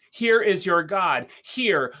 Here is your God,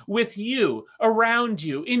 here with you, around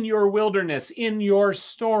you, in your wilderness, in your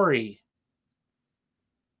story.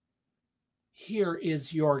 Here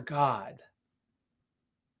is your God.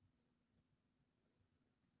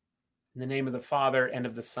 In the name of the Father, and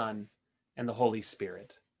of the Son, and the Holy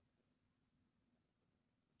Spirit.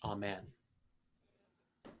 Amen.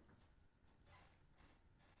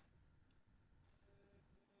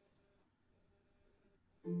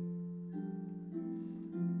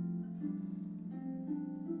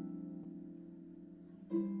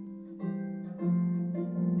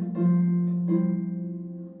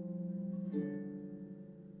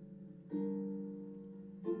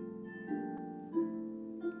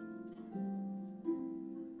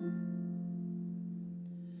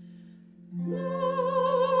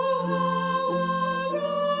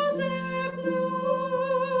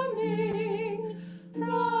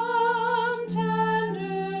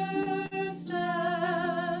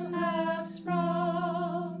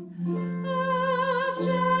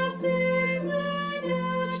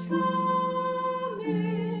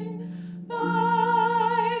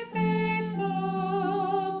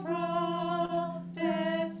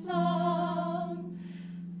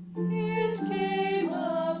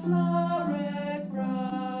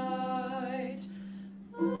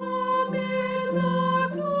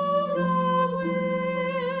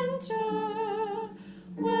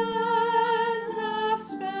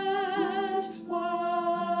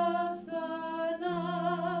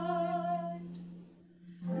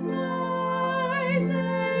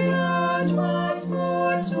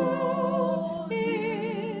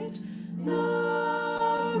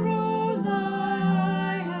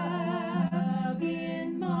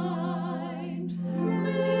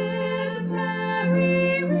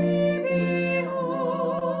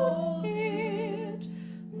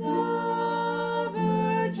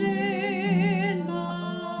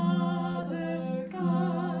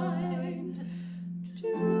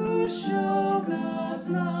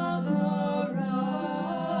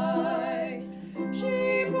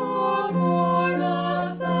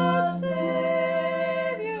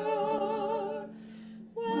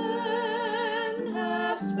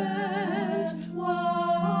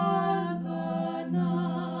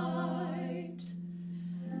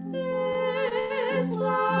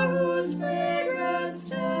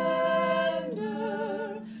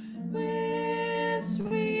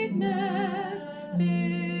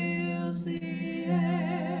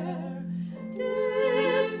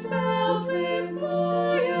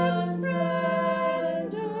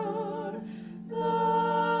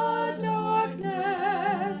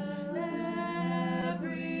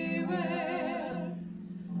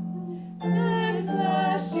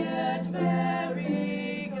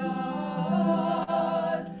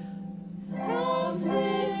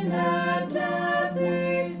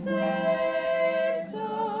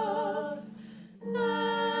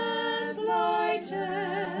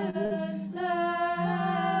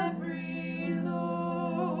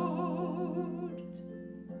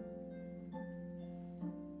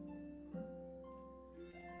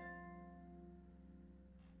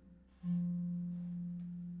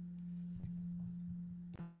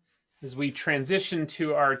 As we transition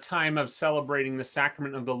to our time of celebrating the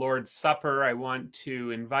sacrament of the Lord's Supper, I want to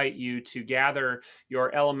invite you to gather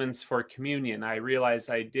your elements for communion. I realize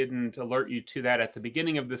I didn't alert you to that at the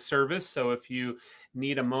beginning of the service, so if you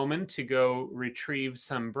need a moment to go retrieve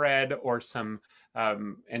some bread or some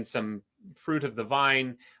fruit of the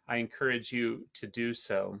vine, I encourage you to do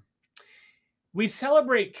so. We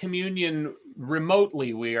celebrate communion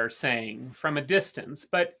remotely, we are saying, from a distance,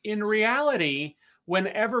 but in reality,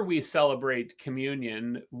 whenever we celebrate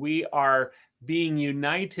communion, we are being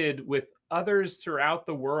united with others throughout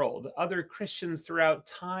the world, other Christians throughout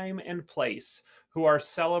time and place who are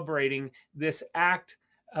celebrating this act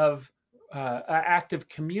of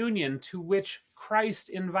communion to which Christ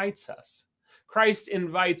invites us. Christ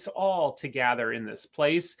invites all to gather in this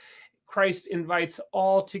place. Christ invites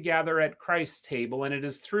all to gather at Christ's table, and it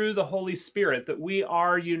is through the Holy Spirit that we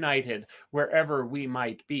are united wherever we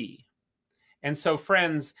might be. And so,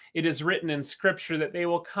 friends, it is written in Scripture that they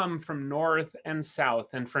will come from north and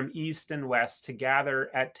south and from east and west to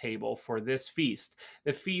gather at table for this feast,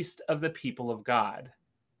 the feast of the people of God.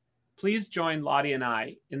 Please join Lottie and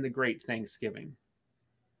I in the great Thanksgiving.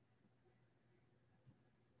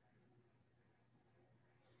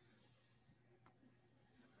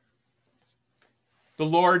 The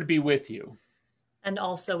Lord be with you. And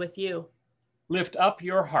also with you. Lift up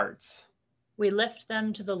your hearts. We lift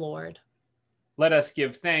them to the Lord. Let us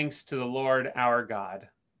give thanks to the Lord our God.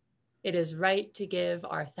 It is right to give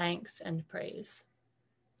our thanks and praise.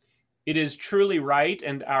 It is truly right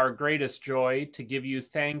and our greatest joy to give you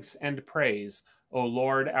thanks and praise, O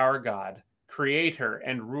Lord our God, creator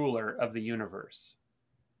and ruler of the universe.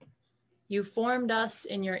 You formed us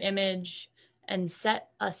in your image and set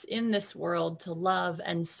us in this world to love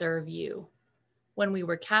and serve you. When we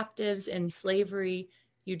were captives in slavery,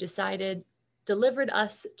 you delivered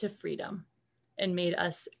us to freedom and made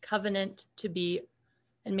covenant to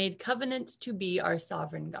be our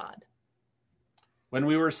sovereign God. When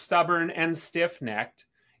we were stubborn and stiff-necked,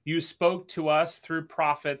 you spoke to us through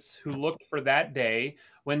prophets who looked for that day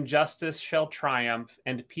when justice shall triumph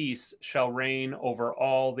and peace shall reign over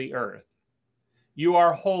all the earth. You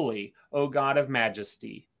are holy, O God of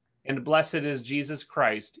majesty, and blessed is Jesus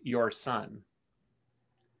Christ, your Son.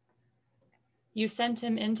 You sent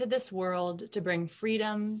him into this world to bring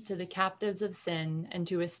freedom to the captives of sin and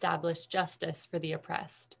to establish justice for the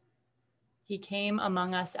oppressed. He came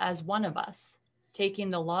among us as one of us, taking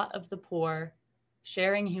the lot of the poor,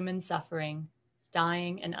 sharing human suffering,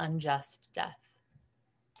 dying an unjust death.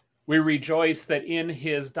 We rejoice that in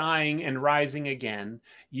his dying and rising again,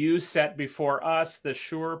 you set before us the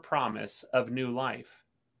sure promise of new life,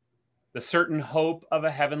 the certain hope of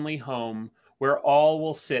a heavenly home where all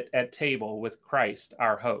will sit at table with Christ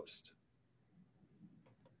our host.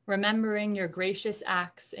 Remembering your gracious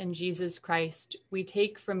acts in Jesus Christ, we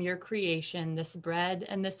take from your creation this bread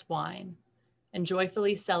and this wine, and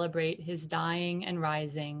joyfully celebrate his dying and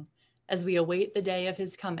rising as we await the day of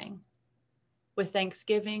his coming. With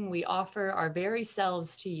thanksgiving, we offer our very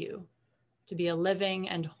selves to you, to be a living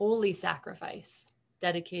and holy sacrifice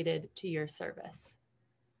dedicated to your service.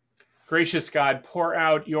 Gracious God, pour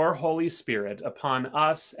out your Holy Spirit upon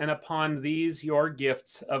us and upon these your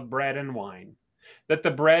gifts of bread and wine, that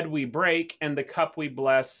the bread we break and the cup we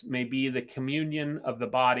bless may be the communion of the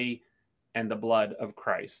body and the blood of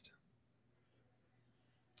Christ.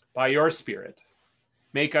 By your Spirit,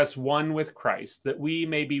 make us one with Christ, that we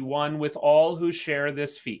may be one with all who share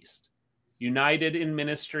this feast, united in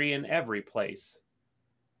ministry in every place.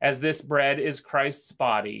 As this bread is Christ's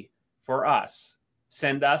body for us,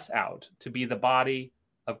 send us out to be the body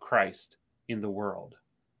of Christ in the world.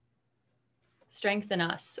 Strengthen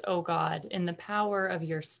us, O God, in the power of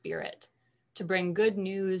your Spirit, to bring good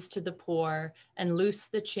news to the poor and loose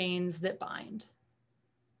the chains that bind.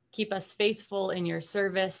 Keep us faithful in your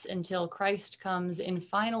service until Christ comes in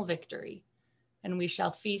final victory, and we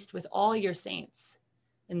shall feast with all your saints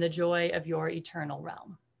in the joy of your eternal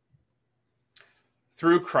realm.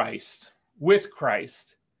 Through Christ, with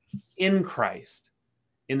Christ,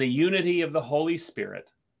 in the unity of the Holy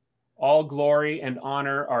Spirit, all glory and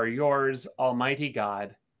honor are yours, Almighty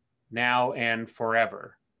God, now and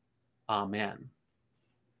forever. Amen.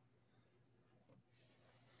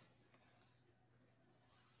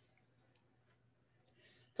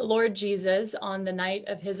 The Lord Jesus, on the night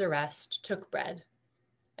of his arrest, took bread,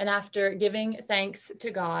 and after giving thanks to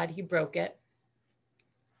God, he broke it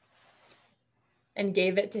and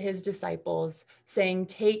gave it to his disciples, saying,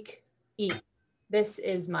 "Take, eat. This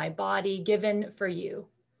is my body given for you.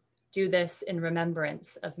 Do this in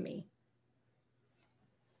remembrance of me."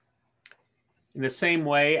 In the same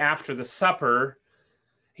way, after the supper,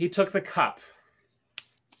 he took the cup,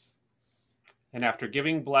 and after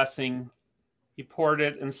giving blessing, he poured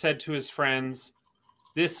it and said to his friends,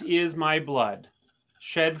 "This is my blood,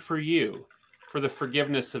 shed for you for the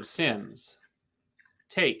forgiveness of sins.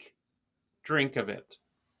 Take, drink of it."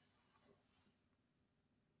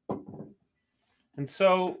 And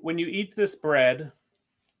so when you eat this bread,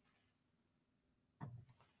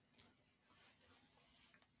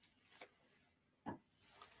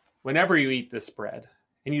 whenever you eat this bread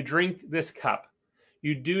and you drink this cup,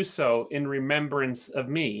 you do so in remembrance of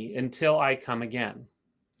me until I come again.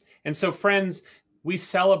 And so, friends, we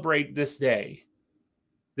celebrate this day,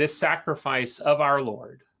 this sacrifice of our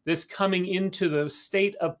Lord, this coming into the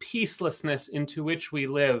state of peacelessness into which we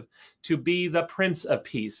live, to be the Prince of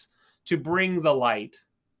Peace, to bring the light.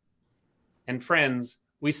 And friends,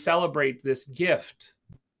 we celebrate this gift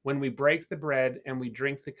when we break the bread and we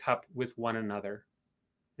drink the cup with one another.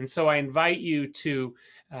 And so I invite you to,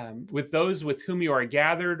 with those with whom you are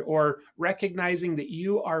gathered, or recognizing that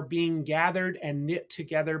you are being gathered and knit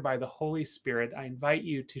together by the Holy Spirit, I invite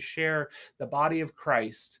you to share the body of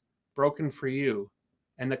Christ broken for you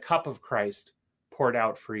and the cup of Christ poured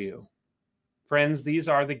out for you. Friends, these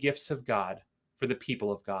are the gifts of God for the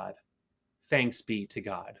people of God. Thanks be to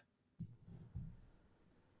God.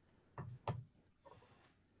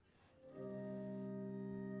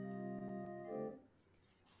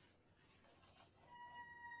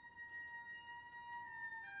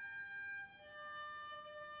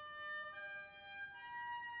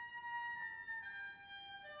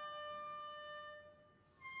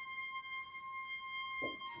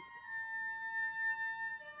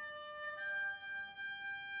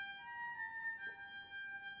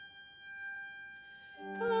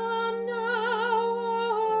 God.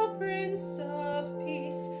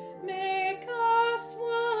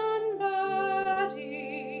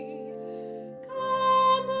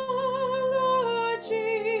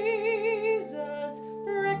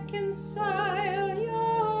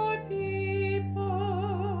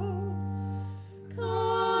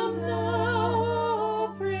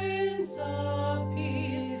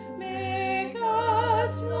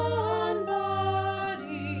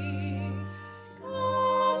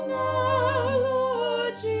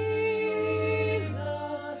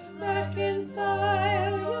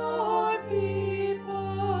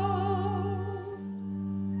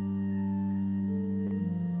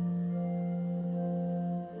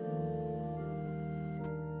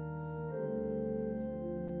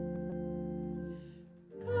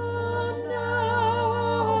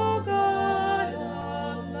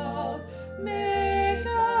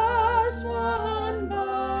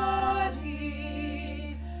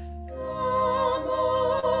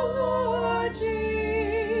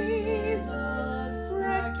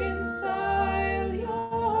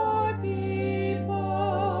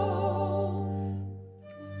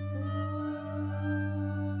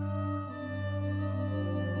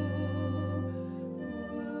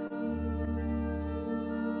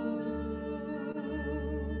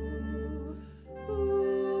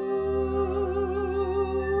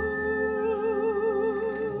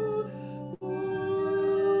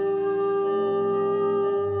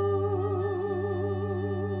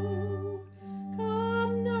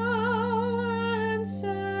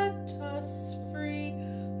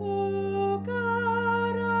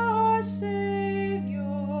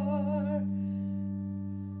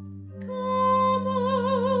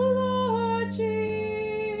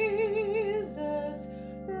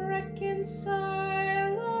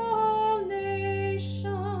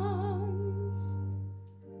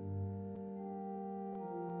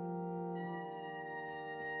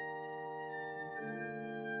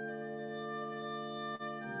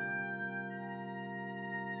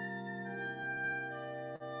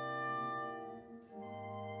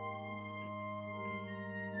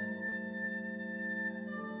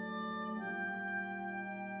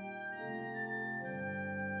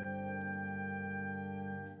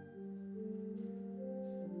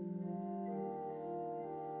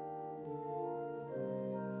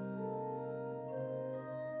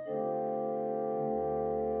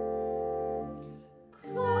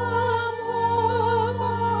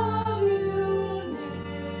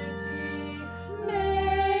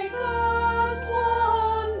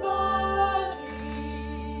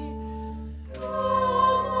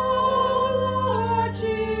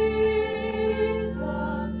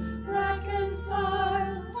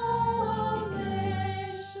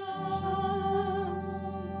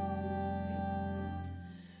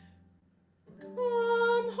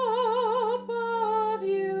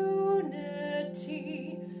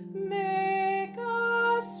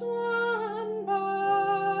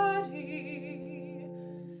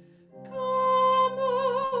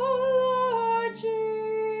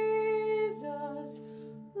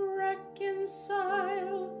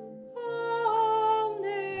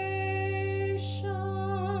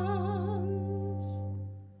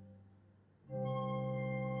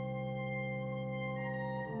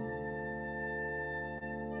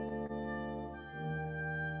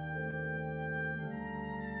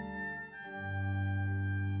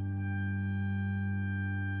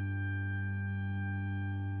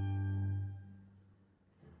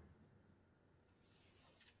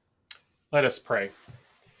 Let us pray.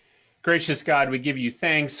 Gracious God, we give you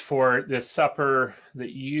thanks for this supper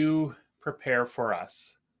that you prepare for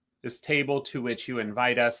us, this table to which you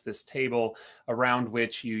invite us, this table around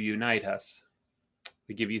which you unite us.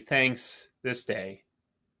 We give you thanks this day.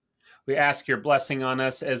 We ask your blessing on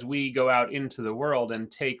us as we go out into the world and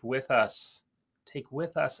take with us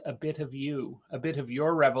a bit of you, a bit of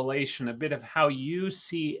your revelation, a bit of how you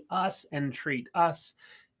see us and treat us,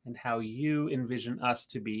 and how you envision us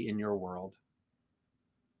to be in your world.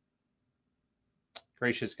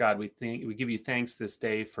 Gracious God, we give you thanks this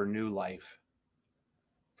day for new life,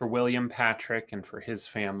 for William Patrick and for his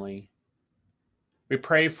family. We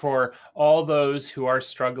pray for all those who are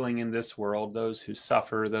struggling in this world, those who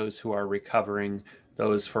suffer, those who are recovering,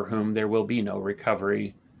 those for whom there will be no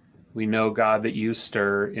recovery. We know, God, that you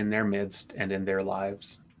stir in their midst and in their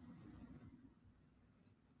lives.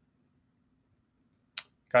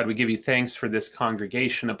 God, we give you thanks for this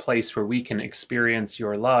congregation, a place where we can experience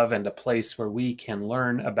your love and a place where we can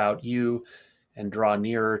learn about you and draw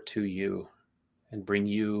nearer to you and bring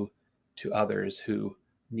you to others who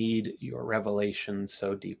need your revelation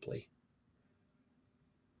so deeply.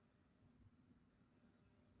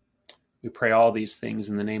 We pray all these things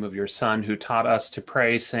in the name of your Son, who taught us to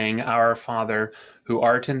pray, saying, Our Father, who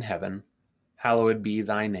art in heaven, hallowed be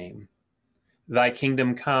thy name. Thy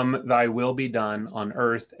kingdom come, thy will be done on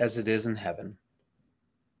earth as it is in heaven.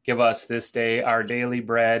 Give us this day our daily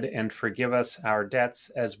bread, and forgive us our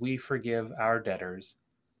debts as we forgive our debtors.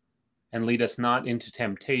 And lead us not into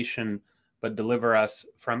temptation, but deliver us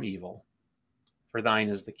from evil. For thine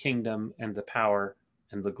is the kingdom and the power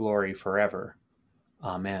and the glory forever.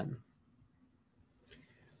 Amen.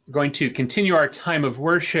 We're going to continue our time of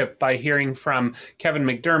worship by hearing from Kevin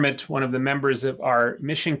McDermott, one of the members of our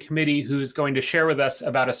mission committee, who's going to share with us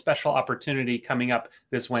about a special opportunity coming up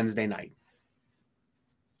this Wednesday night.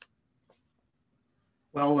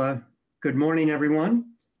 Well, good morning, everyone.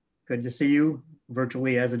 Good to see you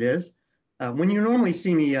virtually as it is. When you normally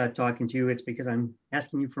see me talking to you, it's because I'm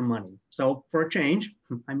asking you for money. So for a change,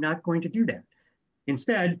 I'm not going to do that.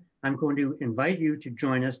 Instead, I'm going to invite you to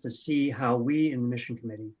join us to see how we in the Mission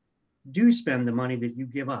Committee do spend the money that you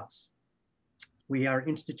give us. We are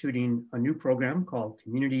instituting a new program called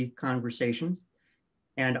Community Conversations.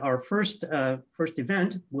 And our first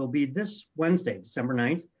event will be this Wednesday, December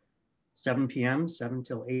 9th, 7 p.m., 7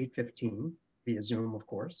 till 8:15, via Zoom, of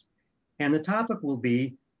course. And the topic will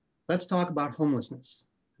be, let's talk about homelessness.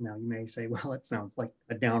 Now you may say, well, it sounds like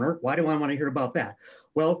a downer. Why do I want to hear about that?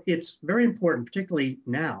 Well, it's very important, particularly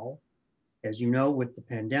now, as you know, with the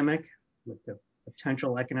pandemic, with the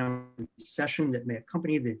potential economic recession that may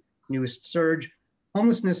accompany the newest surge.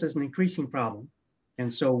 Homelessness is an increasing problem.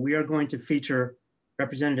 And so we are going to feature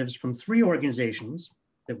representatives from 3 organizations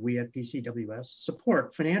that we at PCWS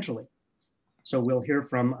support financially. So we'll hear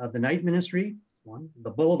from the Night Ministry, the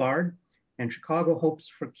Boulevard, and Chicago Hopes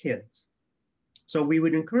for Kids. So we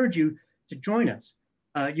would encourage you to join us.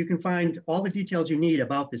 You can find all the details you need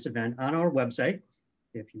about this event on our website.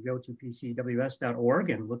 If you go to pcws.org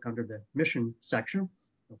and look under the mission section,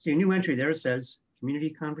 you'll see a new entry there. It says Community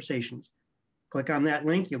Conversations. Click on that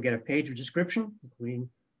link, you'll get a page of description, including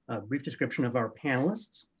a brief description of our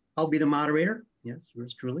panelists. I'll be the moderator, yes,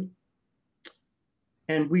 yours truly.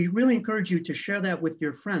 And we really encourage you to share that with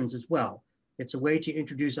your friends as well. It's a way to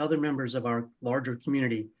introduce other members of our larger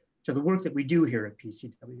community to the work that we do here at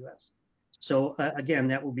PCWS. So again,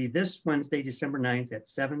 that will be this Wednesday, December 9th at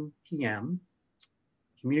 7 p.m.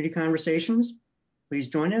 Community Conversations. Please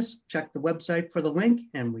join us. Check the website for the link,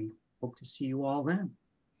 and we hope to see you all then.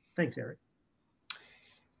 Thanks, Eric.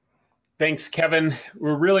 Thanks, Kevin.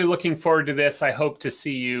 We're really looking forward to this. I hope to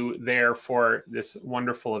see you there for this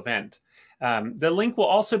wonderful event. The link will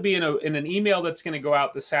also be in an email that's going to go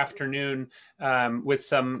out this afternoon with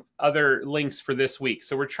some other links for this week.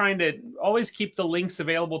 So we're trying to always keep the links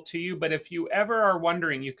available to you. But if you ever are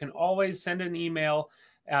wondering, you can always send an email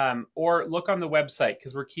or look on the website,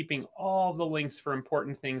 because we're keeping all the links for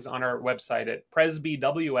important things on our website at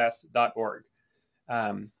presbyws.org.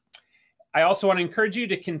 I also want to encourage you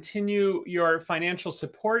to continue your financial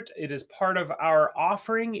support. It is part of our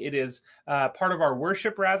offering. It is part of our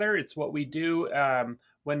worship, rather. It's what we do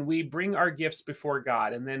when we bring our gifts before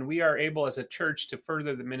God, and then we are able as a church to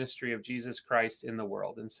further the ministry of Jesus Christ in the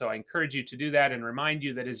world. And so I encourage you to do that, and remind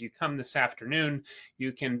you that as you come this afternoon,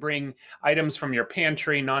 you can bring items from your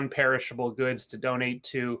pantry, non-perishable goods, to donate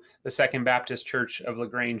to the Second Baptist Church of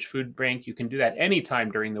LaGrange Food Bank. You can do that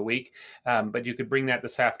anytime during the week, but you could bring that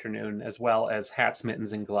this afternoon, as well as hats,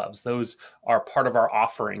 mittens, and gloves. Those are part of our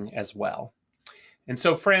offering as well. And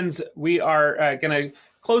so, friends, we are going to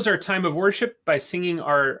close our time of worship by singing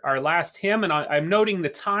our last hymn. And I'm noting the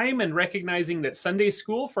time and recognizing that Sunday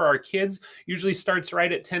school for our kids usually starts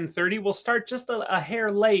right at 10:30. We'll start just a hair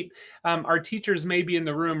late. Our teachers may be in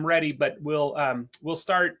the room ready, but we'll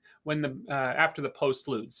start when after the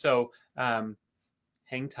postlude. So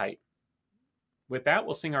hang tight. With that,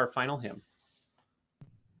 we'll sing our final hymn.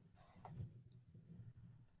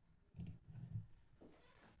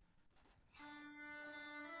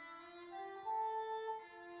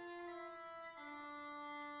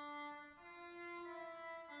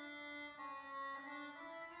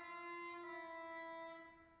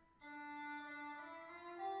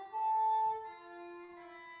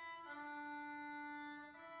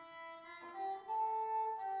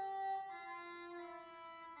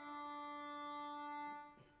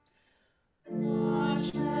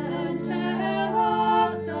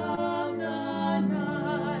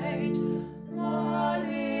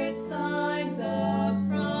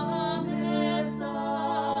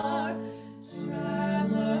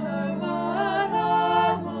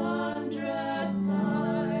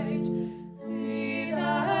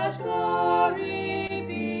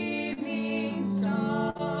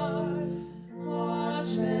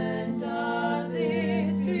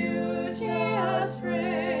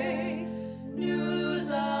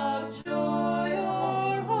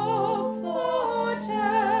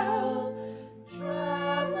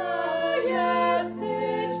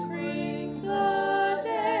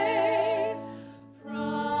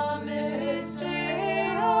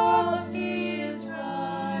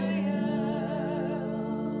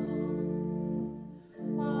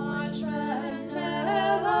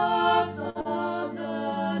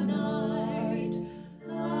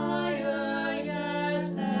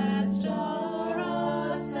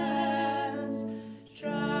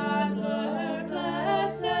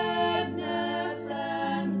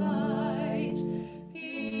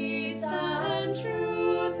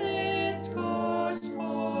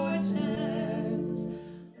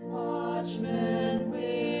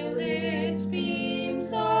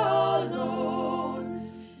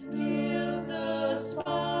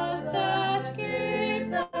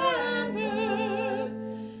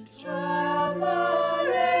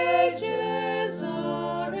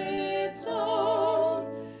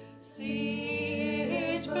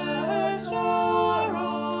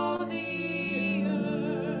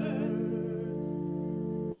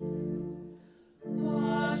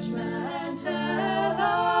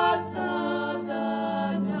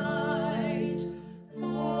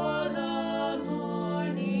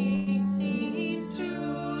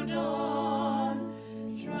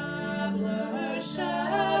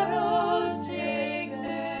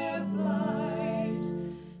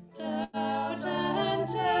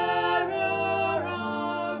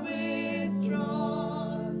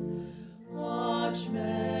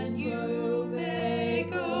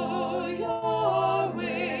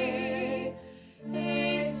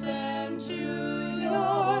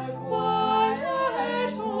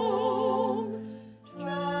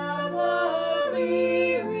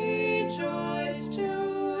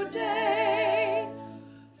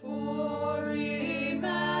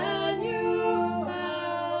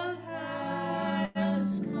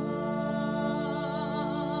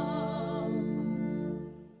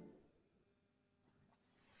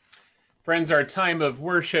 Friends, our time of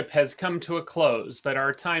worship has come to a close, but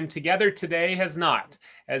our time together today has not.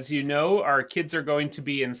 As you know, our kids are going to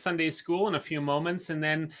be in Sunday school in a few moments, and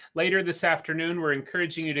then later this afternoon, we're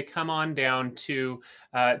encouraging you to come on down to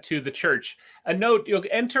the church. A note, you'll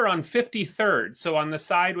enter on 53rd, so on the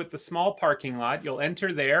side with the small parking lot, you'll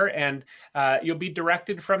enter there, and you'll be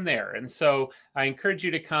directed from there. And so I encourage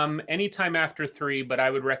you to come anytime after 3, but I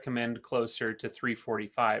would recommend closer to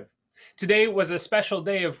 3:45. Today was a special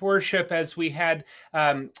day of worship as we had,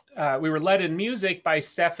 we were led in music by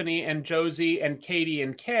Stephanie and Josie and Katie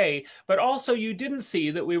and Kay, but also you didn't see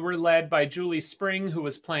that we were led by Julie Spring, who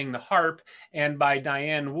was playing the harp, and by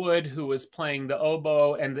Diane Wood, who was playing the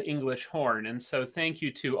oboe and the English horn. And so thank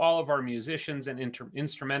you to all of our musicians and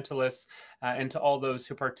instrumentalists and to all those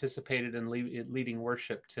who participated in leading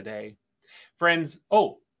worship today. Friends,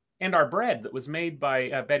 and our bread that was made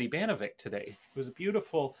by Betty Banovic today. It was a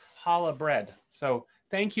beautiful challah bread. So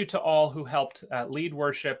thank you to all who helped lead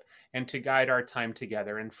worship and to guide our time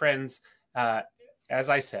together. And friends, as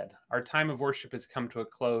I said, our time of worship has come to a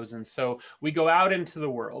close. And so we go out into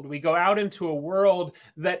the world. We go out into a world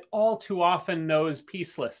that all too often knows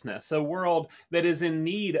peacelessness, a world that is in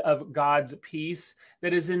need of God's peace,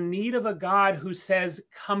 that is in need of a God who says,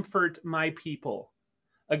 "Comfort my people."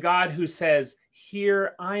 A God who says,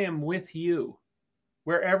 "Here I am with you,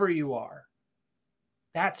 wherever you are."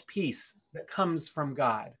 That's peace. that comes from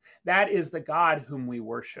God. That is the God whom we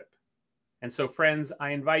worship. And so, friends,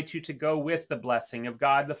 I invite you to go with the blessing of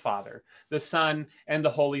God the Father, the Son, and the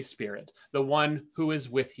Holy Spirit, the one who is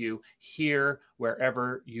with you here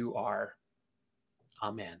wherever you are.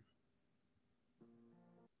 Amen.